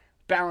like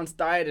balanced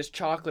diet is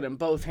chocolate in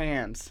both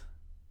hands.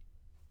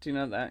 Do you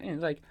know that? And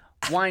it's like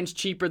wine's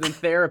cheaper than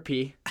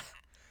therapy.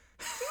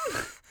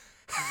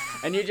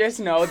 And you just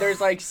know there's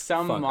like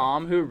some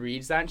mom who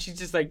reads that and she's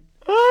just like,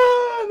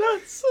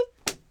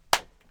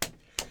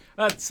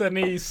 that's a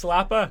knee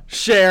slapper.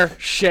 Share.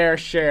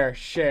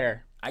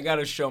 I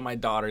gotta show my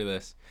daughter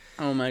this.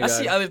 Oh my God. That's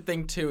the other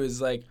thing too,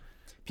 is like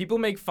people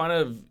make fun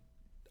of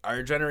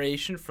our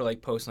generation for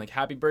like posting like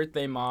happy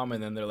birthday mom,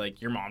 and then they're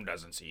like, your mom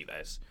doesn't see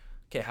this.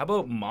 Okay, how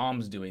about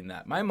moms doing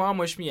that? My mom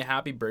wished me a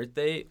happy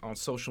birthday on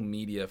social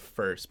media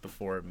first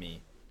before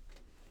me.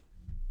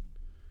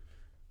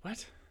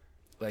 What?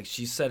 Like,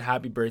 she said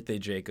happy birthday,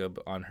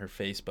 Jacob, on her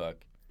Facebook.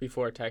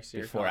 Before texting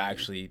you. Before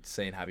actually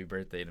saying happy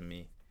birthday to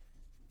me.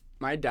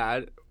 My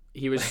dad,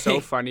 he was so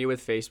funny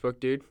with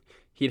Facebook, dude.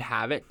 He'd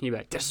have it. He'd be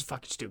like, this is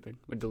fucking stupid.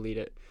 Would delete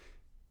it.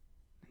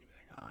 And he'd be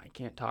like, oh, I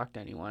can't talk to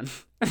anyone.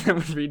 And then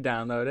would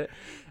re-download it.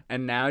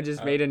 And now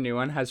just made a new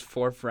one. Has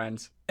 4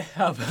 friends.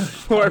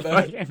 Four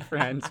fucking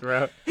friends,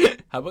 bro.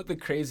 How about the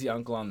crazy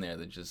uncle on there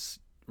that just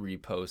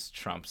reposts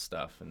Trump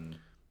stuff and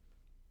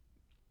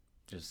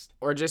just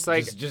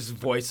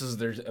voices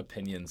their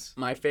opinions?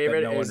 My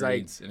favorite that no is one like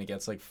reads, and it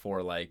gets like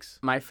 4 likes.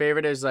 My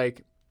favorite is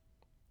like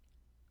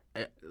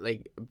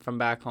from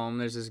back home.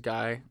 There's this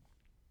guy,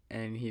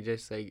 and he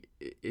just like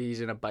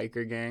he's in a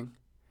biker gang,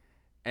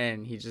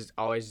 and he just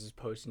always is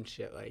posting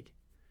shit like.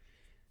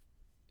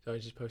 He's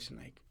always just posting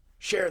like,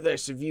 share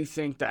this if you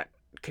think that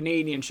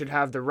Canadians should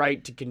have the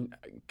right to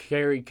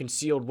carry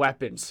concealed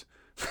weapons.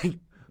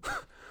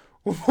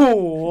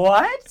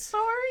 What?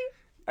 Sorry?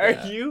 Are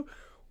you?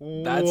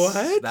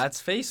 What?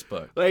 That's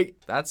Facebook. Like,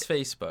 that's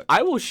Facebook.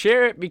 I will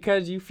share it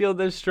because you feel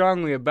this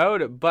strongly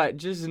about it, but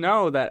just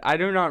know that I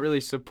do not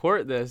really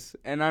support this,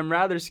 and I'm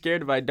rather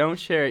scared if I don't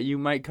share it, you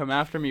might come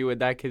after me with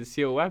that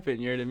concealed weapon.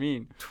 You know what I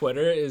mean?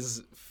 Twitter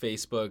is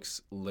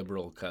Facebook's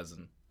liberal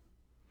cousin.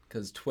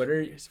 Because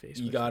Twitter,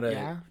 you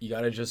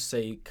gotta just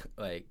say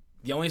like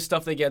the only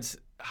stuff that gets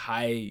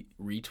high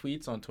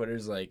retweets on Twitter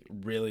is like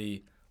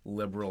really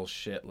liberal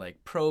shit,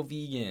 like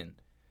pro-vegan,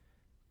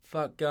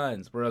 fuck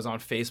guns. Whereas on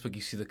Facebook,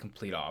 you see the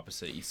complete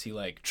opposite. You see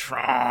like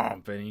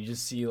Trump, and you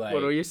just see like. What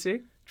do you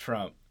see?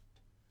 Trump.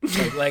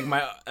 like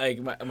my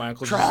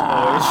uncle Trump. just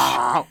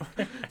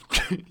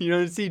always. You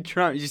don't see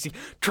Trump. You just see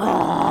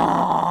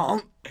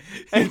Trump.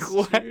 Like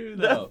what true,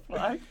 the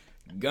fuck?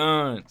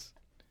 Guns.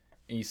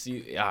 And you see,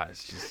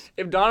 it's just.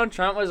 If Donald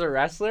Trump was a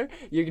wrestler,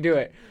 you could do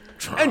it.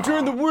 Trump.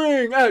 Enter the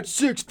ring at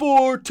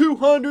 6'4",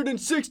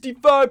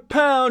 265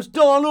 pounds,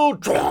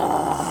 Donald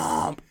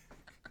Trump.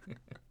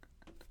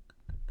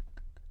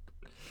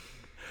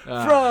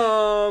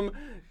 From,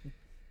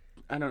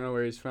 I don't know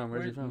where he's from.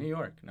 Where's he from? New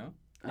York, no?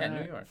 Yeah,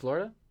 New York.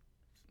 Florida?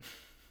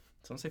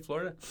 Someone say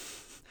Florida?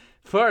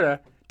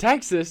 Florida.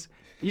 Texas.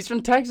 He's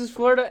from Texas,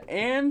 Florida,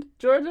 and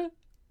Georgia?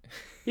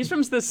 He's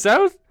from the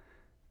South?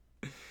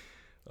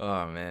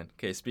 Oh, man.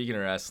 Okay, speaking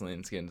of wrestling,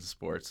 let's get into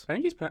sports. I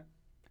think he's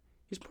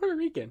Puerto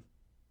Rican.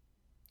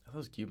 I thought he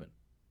was Cuban.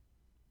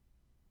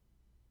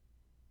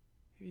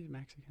 Maybe he's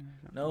Mexican or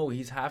something. No,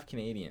 he's half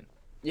Canadian.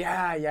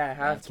 Yeah, half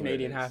That's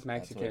Canadian, what it is. half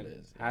Mexican. That's what it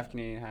is, yeah. Half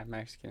Canadian, half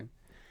Mexican.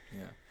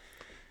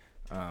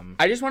 Yeah.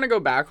 I just want to go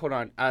back. Hold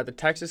on. The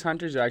Texas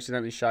hunters who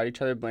accidentally shot each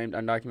other blamed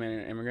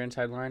undocumented immigrants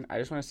headline. I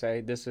just want to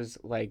say this is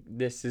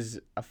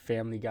a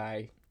Family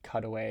Guy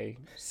cutaway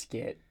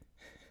skit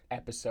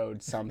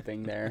episode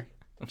something there.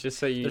 Just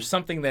so you. There's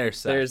something there,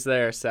 Seth.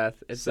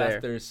 Seth. It's Seth,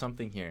 there. there's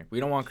something here. We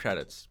don't want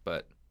credits,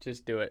 but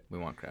Just do it. we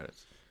want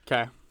credits.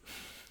 Okay.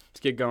 Let's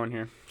get going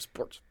here.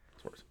 Sports.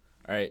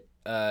 All right.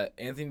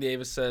 Anthony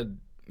Davis said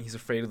he's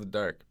afraid of the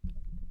dark.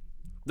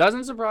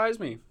 Doesn't surprise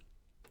me.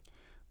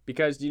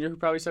 Because do you know who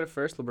probably said it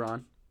first?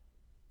 LeBron.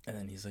 And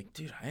then he's like,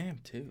 dude, I am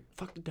too.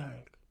 Fuck the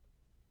dark.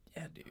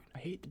 Yeah, dude. I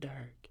hate the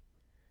dark.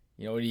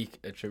 You know what he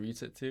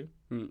attributes it to?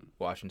 Hmm.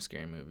 Watching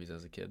scary movies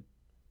as a kid.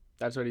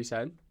 That's what he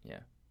said? Yeah.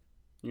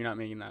 You're not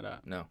making that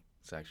up. No,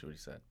 that's actually what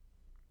he said.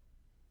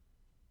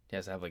 He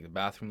has to have like the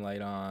bathroom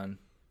light on.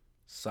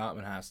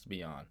 Something has to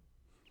be on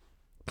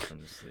for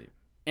him to sleep.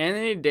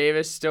 Anthony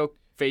Davis still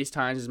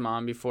FaceTimes his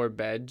mom before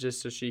bed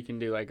just so she can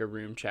do like a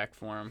room check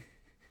for him.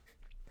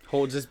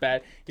 Holds his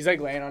bed. He's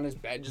like laying on his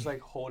bed just like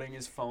holding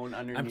his phone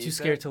underneath. I'm too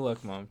scared to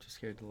look, Mom. Too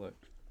scared to look.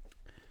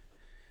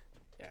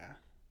 Yeah.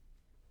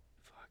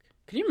 Fuck.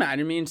 Can you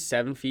imagine being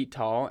 7 feet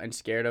tall and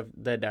scared of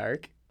the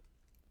dark?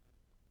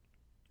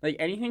 Like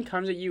anything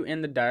comes at you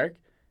in the dark,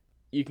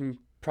 you can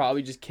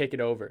probably just kick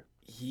it over.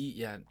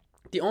 Yeah.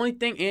 The only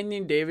thing Anthony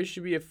Davis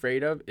should be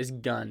afraid of is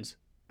guns.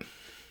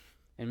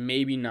 And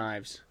maybe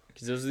knives.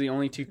 Because those are the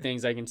only two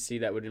things I can see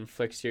that would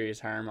inflict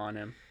serious harm on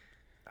him.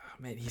 Oh,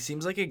 man, he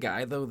seems like a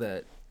guy, though,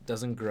 that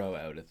doesn't grow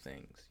out of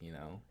things, you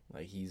know?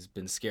 Like, he's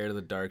been scared of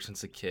the dark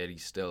since a kid. He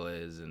still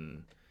is.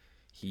 And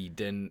he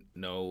didn't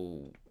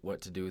know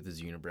what to do with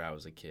his unibrow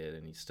as a kid,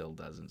 and he still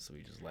doesn't, so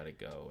he just let it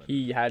go. And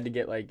he had to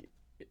get, like,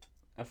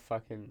 a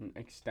fucking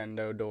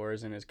extendo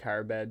doors in his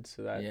car bed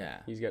so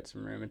that he's got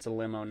some room. It's a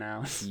limo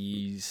now.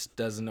 He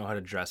doesn't know how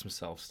to dress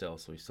himself still,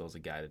 so he still has a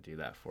guy to do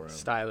that for him.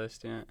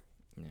 Stylist, yeah.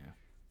 Yeah.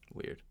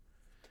 Weird.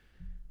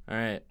 All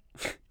right.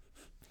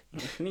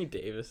 Anthony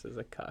Davis is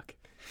a cuck.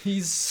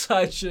 He's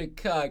such a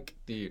cuck,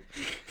 dude.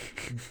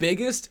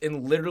 Biggest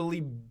and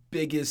literally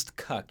biggest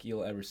cuck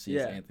you'll ever see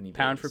is Anthony Davis.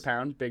 Pound for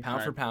pound, big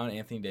pound for pound,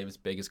 Anthony Davis,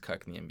 biggest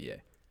cuck in the NBA.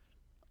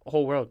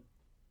 Whole world.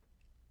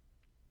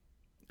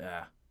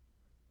 Yeah.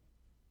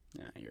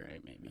 Yeah, you're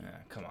right, maybe. Yeah,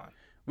 come on.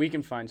 We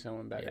can find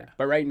someone better. Yeah.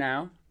 But right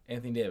now,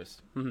 Anthony Davis,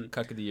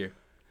 cuck of the year.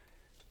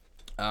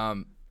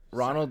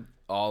 Ronald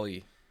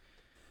Ollie,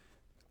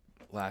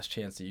 last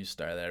chance that you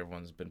star that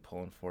everyone's been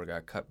pulling for,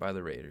 got cut by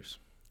the Raiders.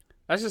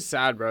 That's just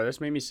sad, bro.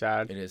 This made me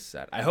sad. It is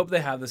sad. I hope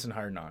they have this in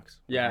Hard Knocks.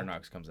 Yeah. Hard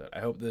Knocks comes out. I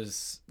hope they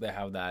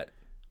have that.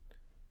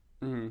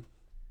 Mm-hmm.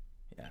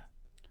 Yeah.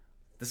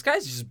 This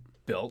guy's just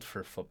built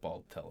for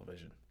football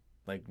television.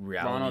 Like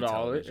reality Ronald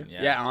television.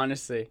 Ollie? Yeah,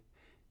 honestly.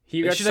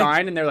 He They got should,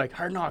 signed, and they're like,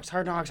 Hard Knocks.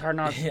 Yeah.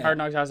 Hard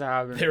Knocks has to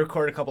happen. They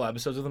record a couple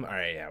episodes with him. All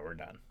right, yeah, we're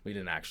done. We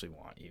didn't actually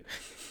want you.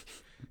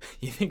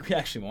 You think we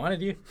actually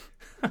wanted you?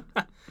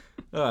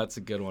 Oh, that's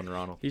a good one,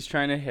 Ronald. He's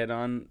trying to hit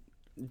on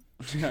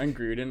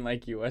Gruden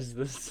like he was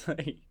this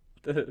like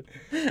the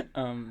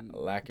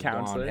lack of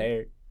counselor. blonde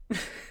hair.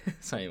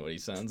 That's not even what he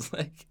sounds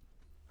like.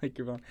 Like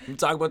you're blonde. You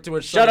talk about too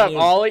much. Shut up,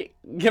 Ollie.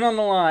 Get on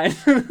the line.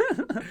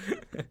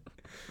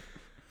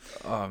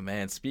 Oh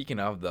man, speaking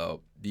of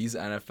though, these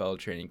NFL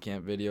training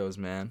camp videos,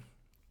 man.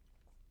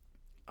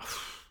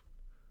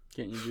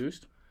 Getting you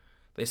juiced?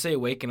 They say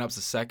waking up's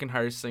the second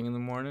hardest thing in the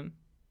morning.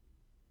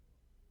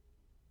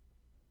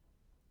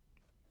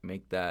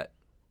 Make that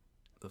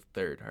the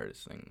third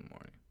hardest thing in the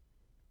morning.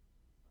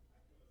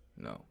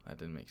 No, that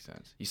didn't make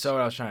sense. You saw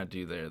what I was trying to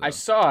do there, though. I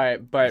saw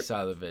it, but you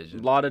saw the vision.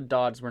 A lot of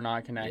dots were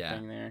not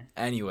connecting there.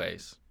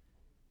 Anyways,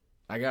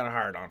 I got a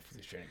hard on for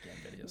these training camp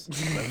videos.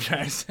 That's what I'm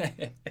trying to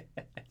say.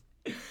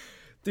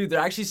 Dude,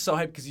 they're actually so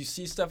hyped because you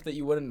see stuff that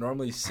you wouldn't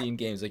normally see in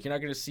games. Like, you're not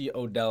going to see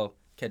Odell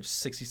catch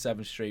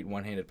 67 straight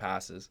one-handed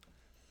passes.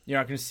 You're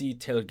not going to see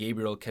Taylor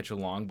Gabriel catch a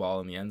long ball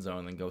in the end zone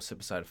and then go sit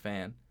beside a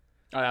fan.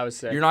 Oh, that was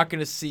sick. You're not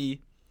going to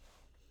see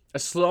a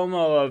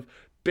slow-mo of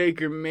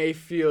Baker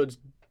Mayfield's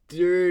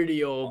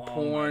dirty old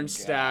porn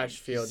stash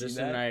field. Just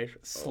a nice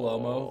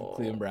slow-mo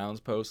Cleveland Browns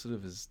posted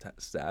of his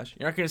stash.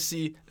 You're not going to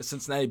see a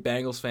Cincinnati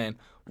Bengals fan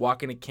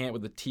walk into camp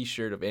with a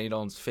T-shirt of Andy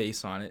Dalton's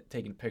face on it,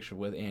 taking a picture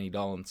with Andy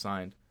Dalton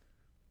signed.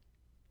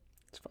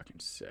 It's fucking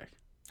sick.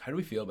 How do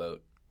we feel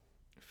about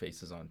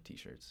faces on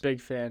T-shirts?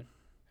 Big fan.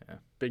 Yeah.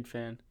 Big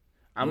fan.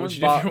 What would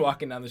you do if you're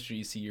walking down the street,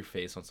 you see your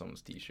face on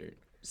someone's T-shirt?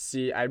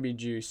 See, I'd be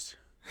juiced.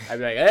 I'd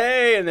be like,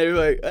 hey, and they'd be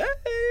like, hey,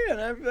 and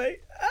I'd be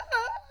like,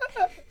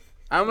 ah.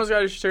 I almost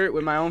got a shirt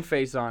with my own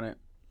face on it.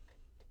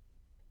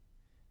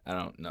 I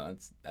don't know.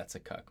 That's a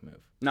cuck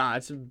move. Nah,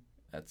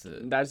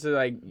 that's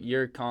like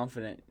you're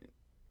confident.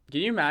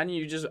 Can you imagine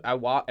if I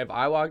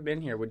walked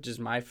in here with just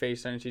my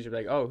face on a T-shirt,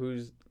 like,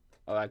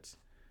 that's,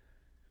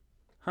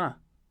 huh?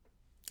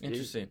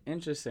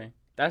 Interesting.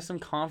 That's some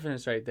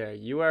confidence right there.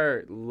 You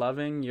are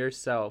loving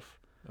yourself.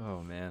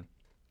 Oh man.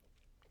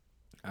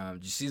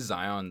 Did you see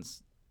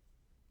Zion's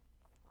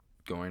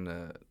going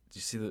to? Did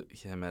you see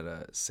him at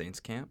a Saints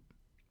camp?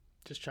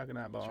 Just chucking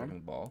that ball. Chucking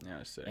the ball. Yeah, it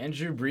was sick. And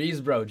Drew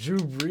Brees, bro. Drew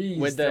Brees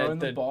with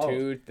the ball.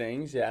 two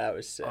things. Yeah, that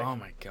was sick. Oh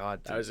my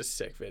god, dude. That was a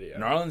sick video.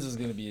 New Orleans is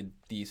gonna be a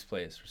decent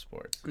place for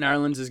sports. New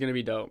Orleans is gonna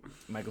be dope.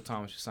 Michael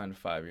Thomas just signed a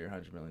 5-year,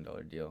 $100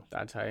 million deal.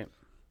 That's hype.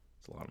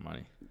 It's a lot of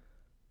money.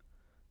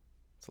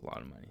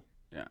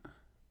 Yeah.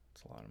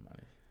 It's a lot of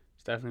money.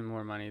 It's definitely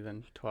more money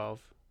than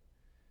 12,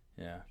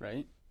 Yeah,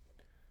 right?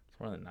 it's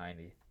more than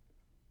 90.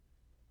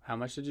 How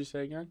much did you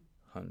say again?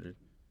 100.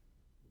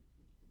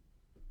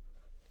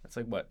 That's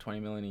like what, 20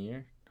 million a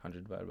year?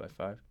 100 divided by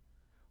 5.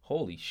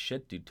 Holy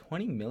shit, dude,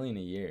 20 million a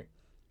year.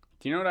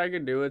 Do you know what I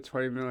could do with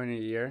 20 million a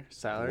year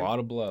salary? A lot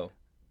of blow.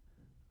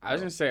 I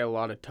was gonna say a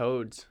lot of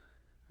toads.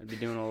 I'd be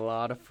doing a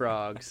lot of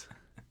frogs.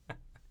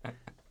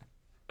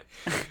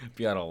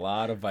 Be on a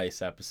lot of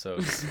Vice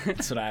episodes.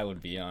 That's what I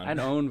would be on. I'd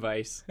own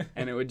Vice,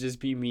 and it would just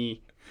be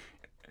me.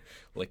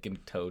 Licking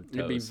toad toes.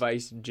 It'd be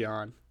Vice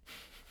John.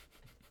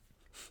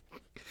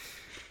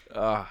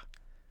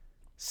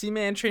 See,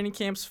 man, training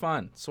camp's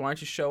fun. So why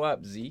don't you show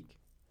up, Zeke?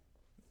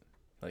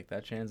 Like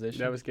that transition?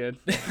 That was good.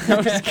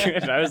 That was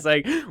good. I was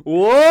like,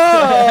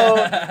 whoa!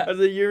 I was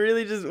like, you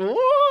really just,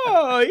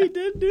 whoa! He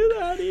did do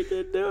that. He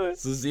did do it.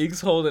 So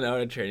Zeke's holding out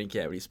at training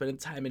camp, and he's spending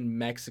time in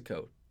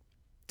Mexico.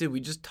 Dude, we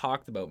just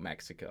talked about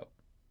Mexico.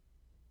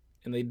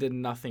 And they did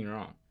nothing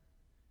wrong.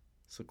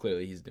 So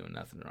clearly he's doing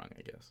nothing wrong,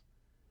 I guess.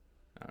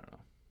 I don't know.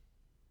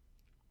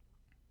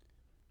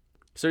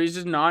 So he's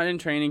just not in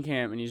training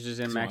camp, and he's just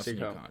in He wants a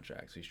Mexico. new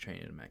contract, so he's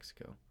training in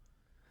Mexico.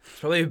 It's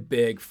probably a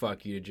big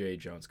fuck you to Jerry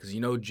Jones, because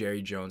you know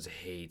Jerry Jones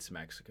hates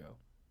Mexico.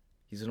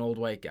 He's an old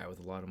white guy with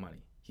a lot of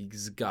money.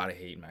 He's got to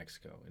hate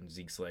Mexico. And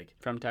Zeke's like...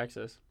 From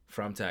Texas.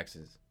 From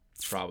Texas,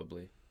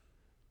 probably.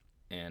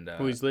 And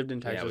He's lived in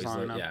Texas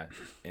long enough. Yeah,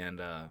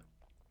 and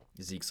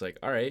Zeke's like,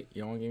 all right,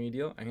 you don't want to give me a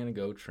deal? I'm going to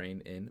go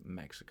train in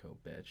Mexico,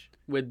 bitch.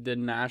 With the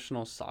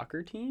national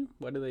soccer team?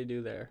 What do they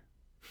do there?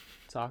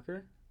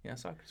 Soccer? Yeah,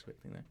 soccer's a big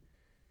thing there.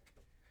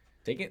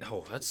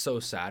 Oh, that's so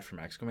sad for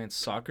Mexico, man.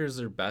 Soccer is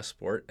their best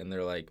sport, and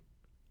they're like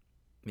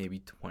maybe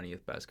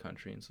 20th best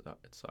country in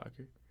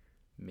soccer.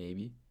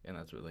 Maybe. And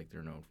that's what like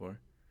they're known for.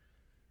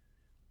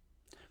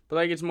 But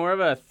like it's more of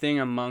a thing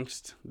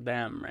amongst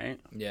them, right?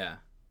 Yeah.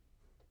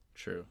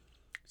 True.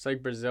 It's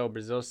like Brazil.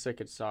 Brazil's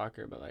sick at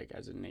soccer, but like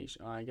as a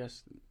nation, I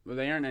guess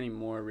they aren't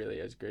anymore really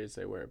as great as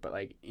they were. But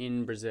like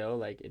in Brazil,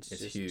 like it's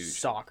just huge.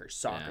 Soccer,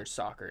 Yeah.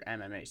 soccer,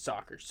 MMA,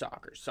 soccer.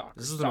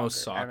 This is the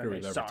most soccer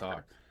we've ever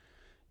talked.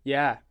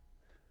 Yeah.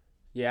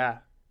 Yeah.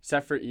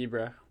 Except for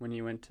Ibra when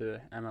he went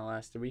to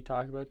MLS. Did we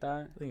talk about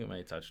that? I think I might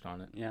have touched on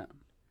it. Yeah.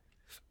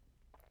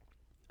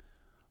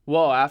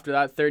 Well, after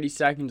that 30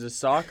 seconds of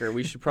soccer,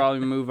 we should probably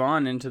move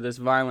on into this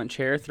violent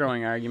chair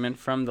throwing argument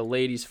from the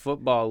Ladies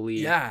Football League.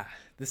 Yeah.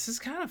 This is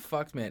kind of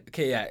fucked, man.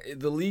 Okay, yeah,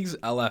 the league's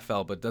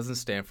LFL, but doesn't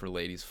stand for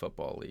Ladies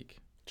Football League.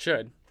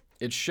 Should.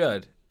 It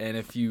should, and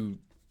if you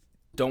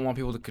don't want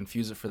people to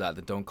confuse it for that,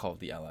 then don't call it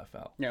the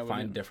LFL. Yeah,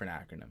 Find a different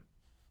acronym.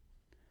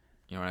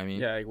 You know what I mean?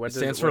 Yeah, like what it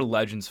stands for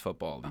Legends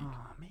Football League.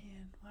 Oh,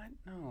 man. What?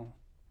 No.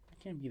 It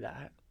can't be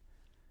that.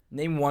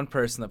 Name one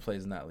person that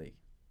plays in that league.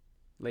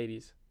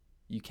 Ladies.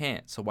 You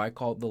can't, so why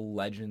call it the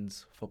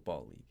Legends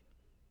Football League?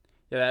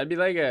 Yeah, that'd be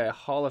like a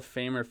Hall of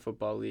Famer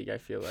football league, I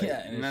feel like.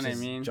 Yeah, and you know it's what I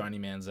just mean? Johnny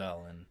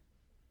Manziel and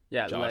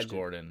Josh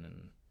Gordon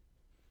and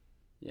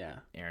Yeah.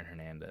 Aaron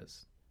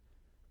Hernandez.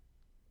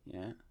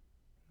 Yeah.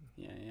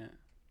 Yeah, yeah.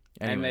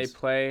 Anyways,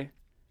 And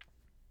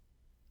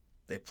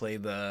they play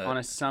the on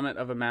a summit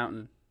of a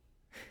mountain.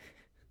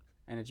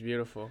 And it's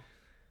beautiful.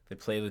 They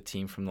play the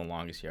team from the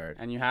longest yard.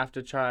 And you have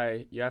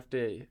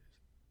to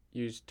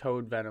use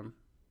toad venom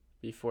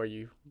before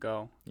you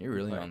go. You're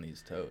really on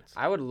these toads.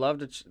 I would love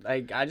to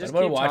I just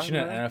what keep about watching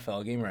talking an about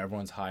NFL game where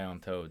everyone's high on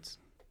toads?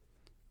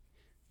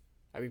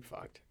 I'd be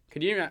fucked.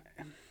 Could you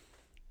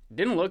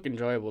didn't look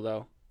enjoyable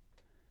though.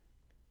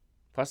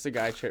 Plus the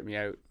guy tripped me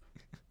out.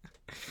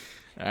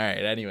 All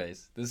right,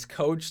 anyways, this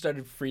coach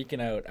started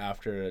freaking out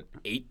after an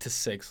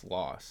 8-6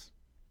 loss.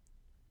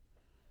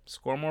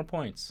 Score more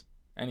points.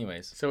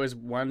 Anyways. So is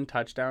one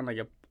touchdown like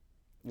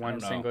one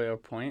singular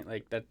point?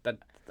 Like that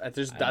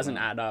just doesn't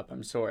add up.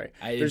 I'm sorry.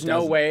 There's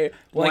no way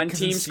one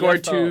team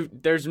scored two.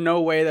 There's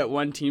no way that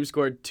one team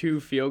scored 2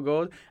 field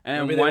goals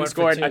and then one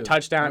scored a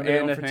touchdown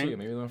and a thing.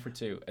 Maybe they went for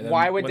 2. And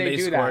why would they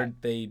do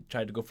that? They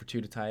tried to go for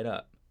 2 to tie it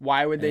up.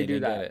 Why would they do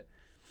that?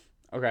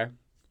 Okay. You know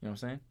what I'm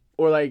saying?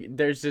 Or like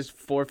there's just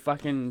 4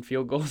 fucking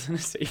field goals and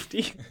a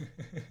safety.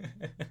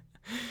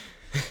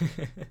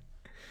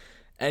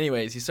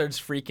 Anyways, he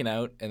starts freaking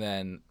out, and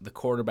then the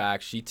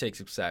quarterback, she takes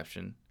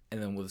exception,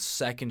 and then with a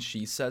second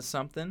she says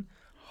something,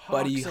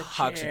 Buddy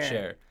hucks a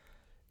chair.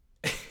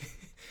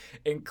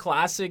 In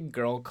classic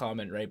girl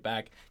comment right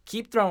back,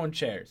 keep throwing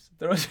chairs.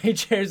 Throw as many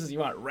chairs as you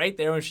want. Right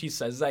there when she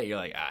says that, you're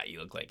like, you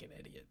look like an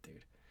idiot, dude.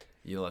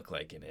 You look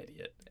like an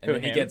idiot. And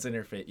then he gets in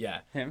her face. Yeah.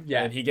 Him?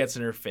 Yeah. And he gets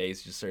in her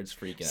face, just starts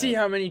freaking out. See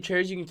how many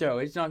chairs you can throw.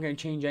 It's not going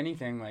to change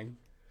anything. Like,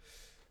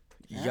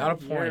 you got a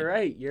point. You're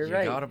right. You're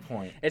right. You got a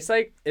point. It's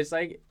like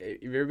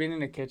if you've ever been in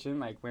the kitchen,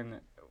 like when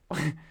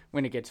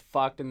it gets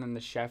fucked and then the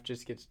chef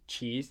just gets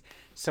cheesed,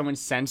 someone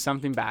sends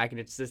something back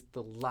and it's just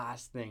the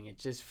last thing. It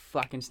just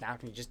fucking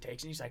snapped and he just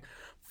takes it and he's like,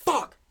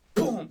 fuck,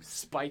 boom,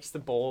 spikes the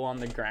bowl on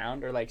the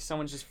ground, or like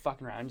someone's just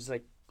fucking around, just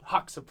like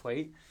hucks a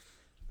plate.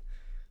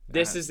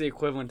 This is the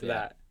equivalent to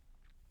that.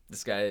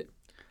 This guy,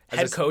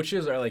 head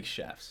coaches are like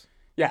chefs.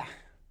 Yeah,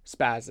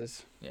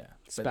 spazzes. Yeah,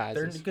 Spazzes. but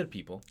they're good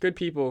people. Good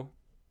people.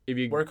 If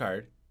you work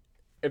hard.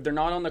 if they're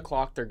not on the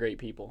clock, they're great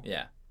people.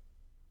 Yeah.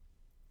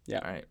 Yeah.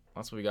 All right.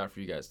 That's what we got for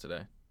you guys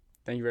today.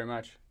 Thank you very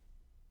much.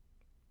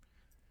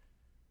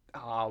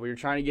 Oh, we were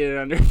trying to get it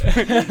under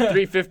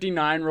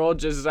 3:59 roll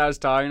just as I was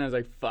talking. I was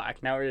like,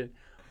 fuck. Now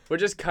we'll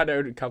just cut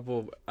out a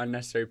couple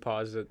unnecessary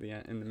pauses at the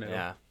end, in the middle.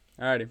 Yeah.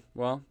 Alrighty.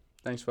 Well,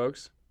 thanks,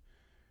 folks.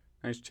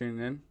 Thanks for tuning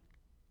in.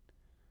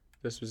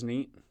 This was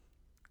neat.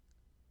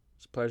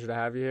 It's a pleasure to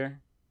have you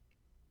here.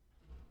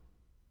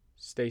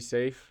 Stay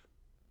safe.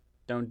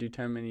 Don't do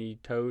too many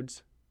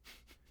toads.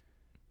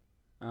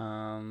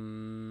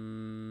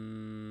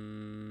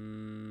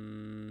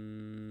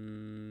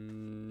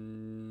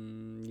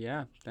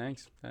 Yeah,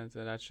 thanks.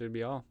 That should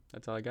be all.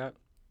 That's all I got.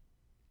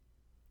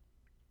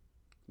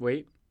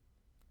 Wait.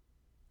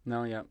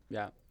 No, yeah.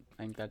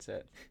 I think that's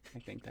it.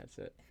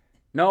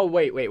 No,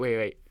 wait.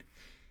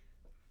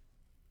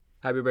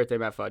 Happy birthday,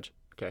 Matt Fudge.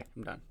 Okay,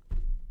 I'm done.